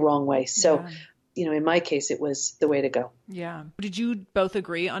the wrong way. So in my case, it was the way to go. Yeah. Did you both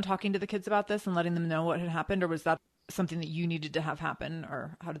agree on talking to the kids about this and letting them know what had happened? Or was that something that you needed to have happen?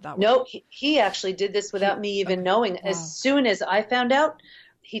 Or how did that work? No, he actually did this without me even knowing. Wow. As soon as I found out,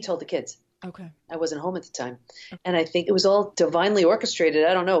 he told the kids. Okay. I wasn't home at the time. And I think it was all divinely orchestrated.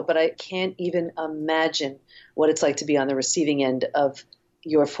 I don't know, but I can't even imagine what it's like to be on the receiving end of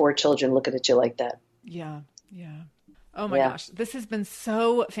your 4 children looking at you like that. Yeah. Yeah. Oh my Yeah. gosh. This has been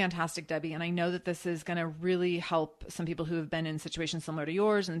so fantastic, Debi. And I know that this is going to really help some people who have been in situations similar to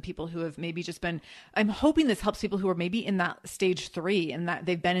yours and people who have maybe just been, I'm hoping this helps people who are maybe in that stage 3 and that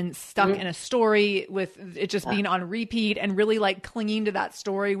they've been stuck in a story with it just being on repeat and really like clinging to that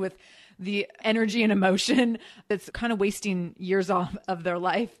story with the energy and emotion that's kind of wasting years off of their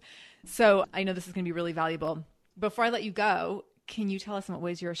life. So I know this is going to be really valuable. Before I let you go, can you tell us in what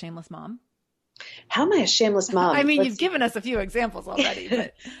ways you're a shameless mom? How am I a shameless mom? I mean, you've given us a few examples already,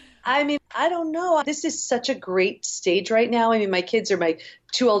 but I mean, I don't know. This is such a great stage right now. I mean, my kids are my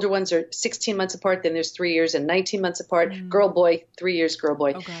 2 older ones are 16 months apart. Then there's 3 years and 19 months apart. Girl, boy, 3 years, girl,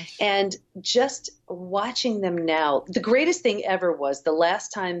 boy. Oh, gosh. And just watching them now, the greatest thing ever was the last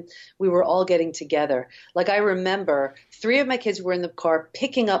time we were all getting together. Like I remember 3 of my kids were in the car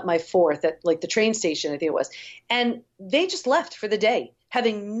picking up my 4th at like the train station, I think it was. And they just left for the day,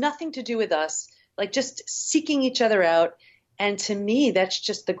 having nothing to do with us, like just seeking each other out. And to me, that's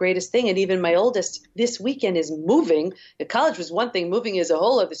just the greatest thing. And even my oldest this weekend is moving. College was one thing. Moving is a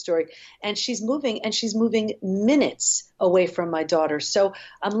whole other story. And she's moving minutes away from my daughter. So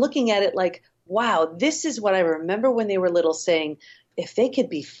I'm looking at it like, wow, this is what I remember when they were little saying, if they could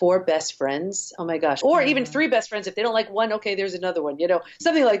be 4 best friends, oh my gosh, or even 3 best friends. If they don't like one, okay, there's another one,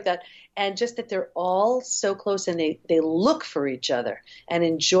 something like that. And just that they're all so close and they look for each other and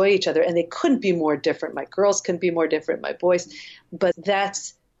enjoy each other. And they couldn't be more different. My girls couldn't be more different, my boys. But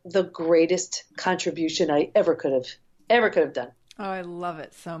that's the greatest contribution I ever could have done. Oh, I love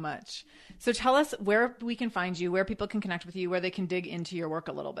it so much. So tell us where we can find you, where people can connect with you, where they can dig into your work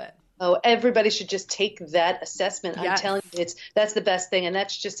a little bit. Oh, everybody should just take that assessment. Yes. I'm telling you, that's the best thing. And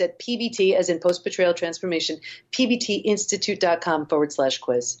that's just at PBT, as in post-betrayal transformation,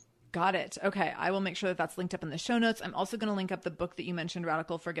 pbtinstitute.com/quiz. Got it. Okay. I will make sure that that's linked up in the show notes. I'm also going to link up the book that you mentioned,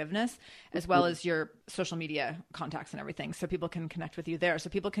 Radical Forgiveness, as well as your social media contacts and everything. So people can connect with you there. So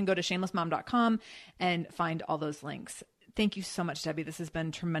people can go to shamelessmom.com and find all those links. Thank you so much, Debi. This has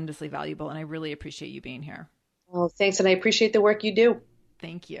been tremendously valuable and I really appreciate you being here. Oh, thanks. And I appreciate the work you do.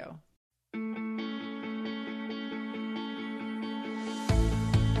 Thank you.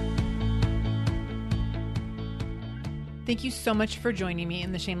 Thank you so much for joining me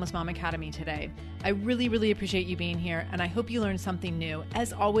in the Shameless Mom Academy today. I really, really appreciate you being here, and I hope you learned something new.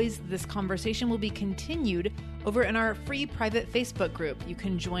 As always, this conversation will be continued over in our free private Facebook group. You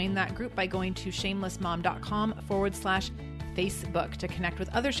can join that group by going to shamelessmom.com/Facebook to connect with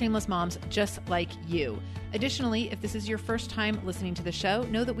other shameless moms just like you. Additionally, if this is your first time listening to the show,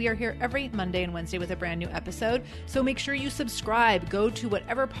 know that we are here every Monday and Wednesday with a brand new episode. So make sure you subscribe. Go to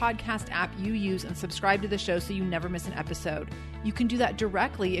whatever podcast app you use and subscribe to the show so you never miss an episode. You can do that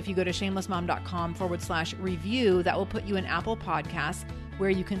directly if you go to shamelessmom.com/review. That will put you in Apple Podcasts, where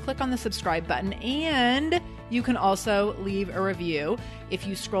you can click on the subscribe button and you can also leave a review. If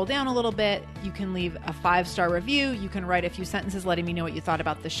you scroll down a little bit, you can leave a 5-star review. You can write a few sentences letting me know what you thought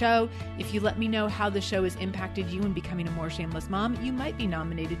about the show. If you let me know how the show has impacted you in becoming a more shameless mom, you might be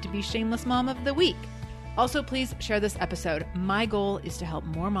nominated to be Shameless Mom of the Week. Also, please share this episode. My goal is to help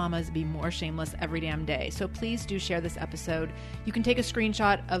more mamas be more shameless every damn day. So please do share this episode. You can take a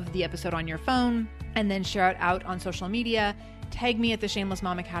screenshot of the episode on your phone and then share it out on social media. Tag me at the Shameless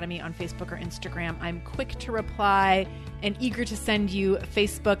Mom Academy on Facebook or Instagram. I'm quick to reply and eager to send you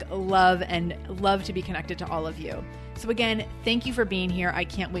Facebook love and love to be connected to all of you. So again, thank you for being here. I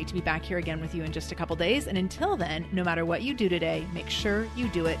can't wait to be back here again with you in just a couple days. And until then, no matter what you do today, make sure you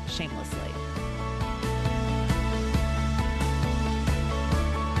do it shamelessly.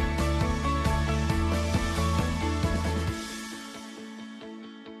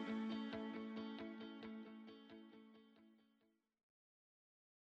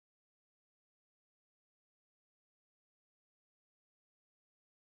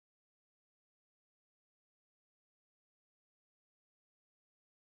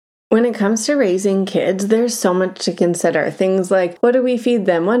 When it comes to raising kids, there's so much to consider. Things like, what do we feed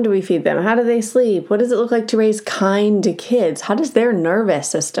them? When do we feed them? How do they sleep? What does it look like to raise kind kids? How does their nervous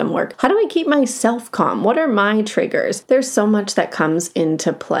system work? How do I keep myself calm? What are my triggers? There's so much that comes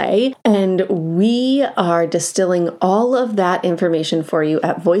into play, and we are distilling all of that information for you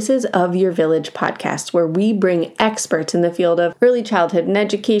at Voices of Your Village podcast, where we bring experts in the field of early childhood and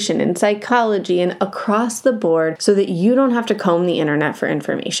education and psychology and across the board so that you don't have to comb the internet for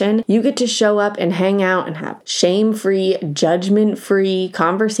information. fun. You get to show up and hang out and have shame-free, judgment-free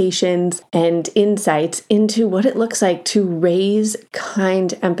conversations and insights into what it looks like to raise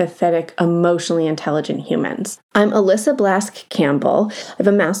kind, empathetic, emotionally intelligent humans. I'm Alyssa Blask Campbell. I have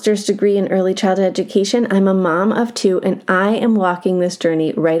a master's degree in early childhood education. I'm a mom of 2, and I am walking this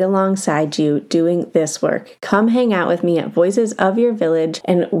journey right alongside you doing this work. Come hang out with me at Voices of Your Village,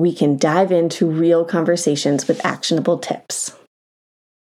 and we can dive into real conversations with actionable tips.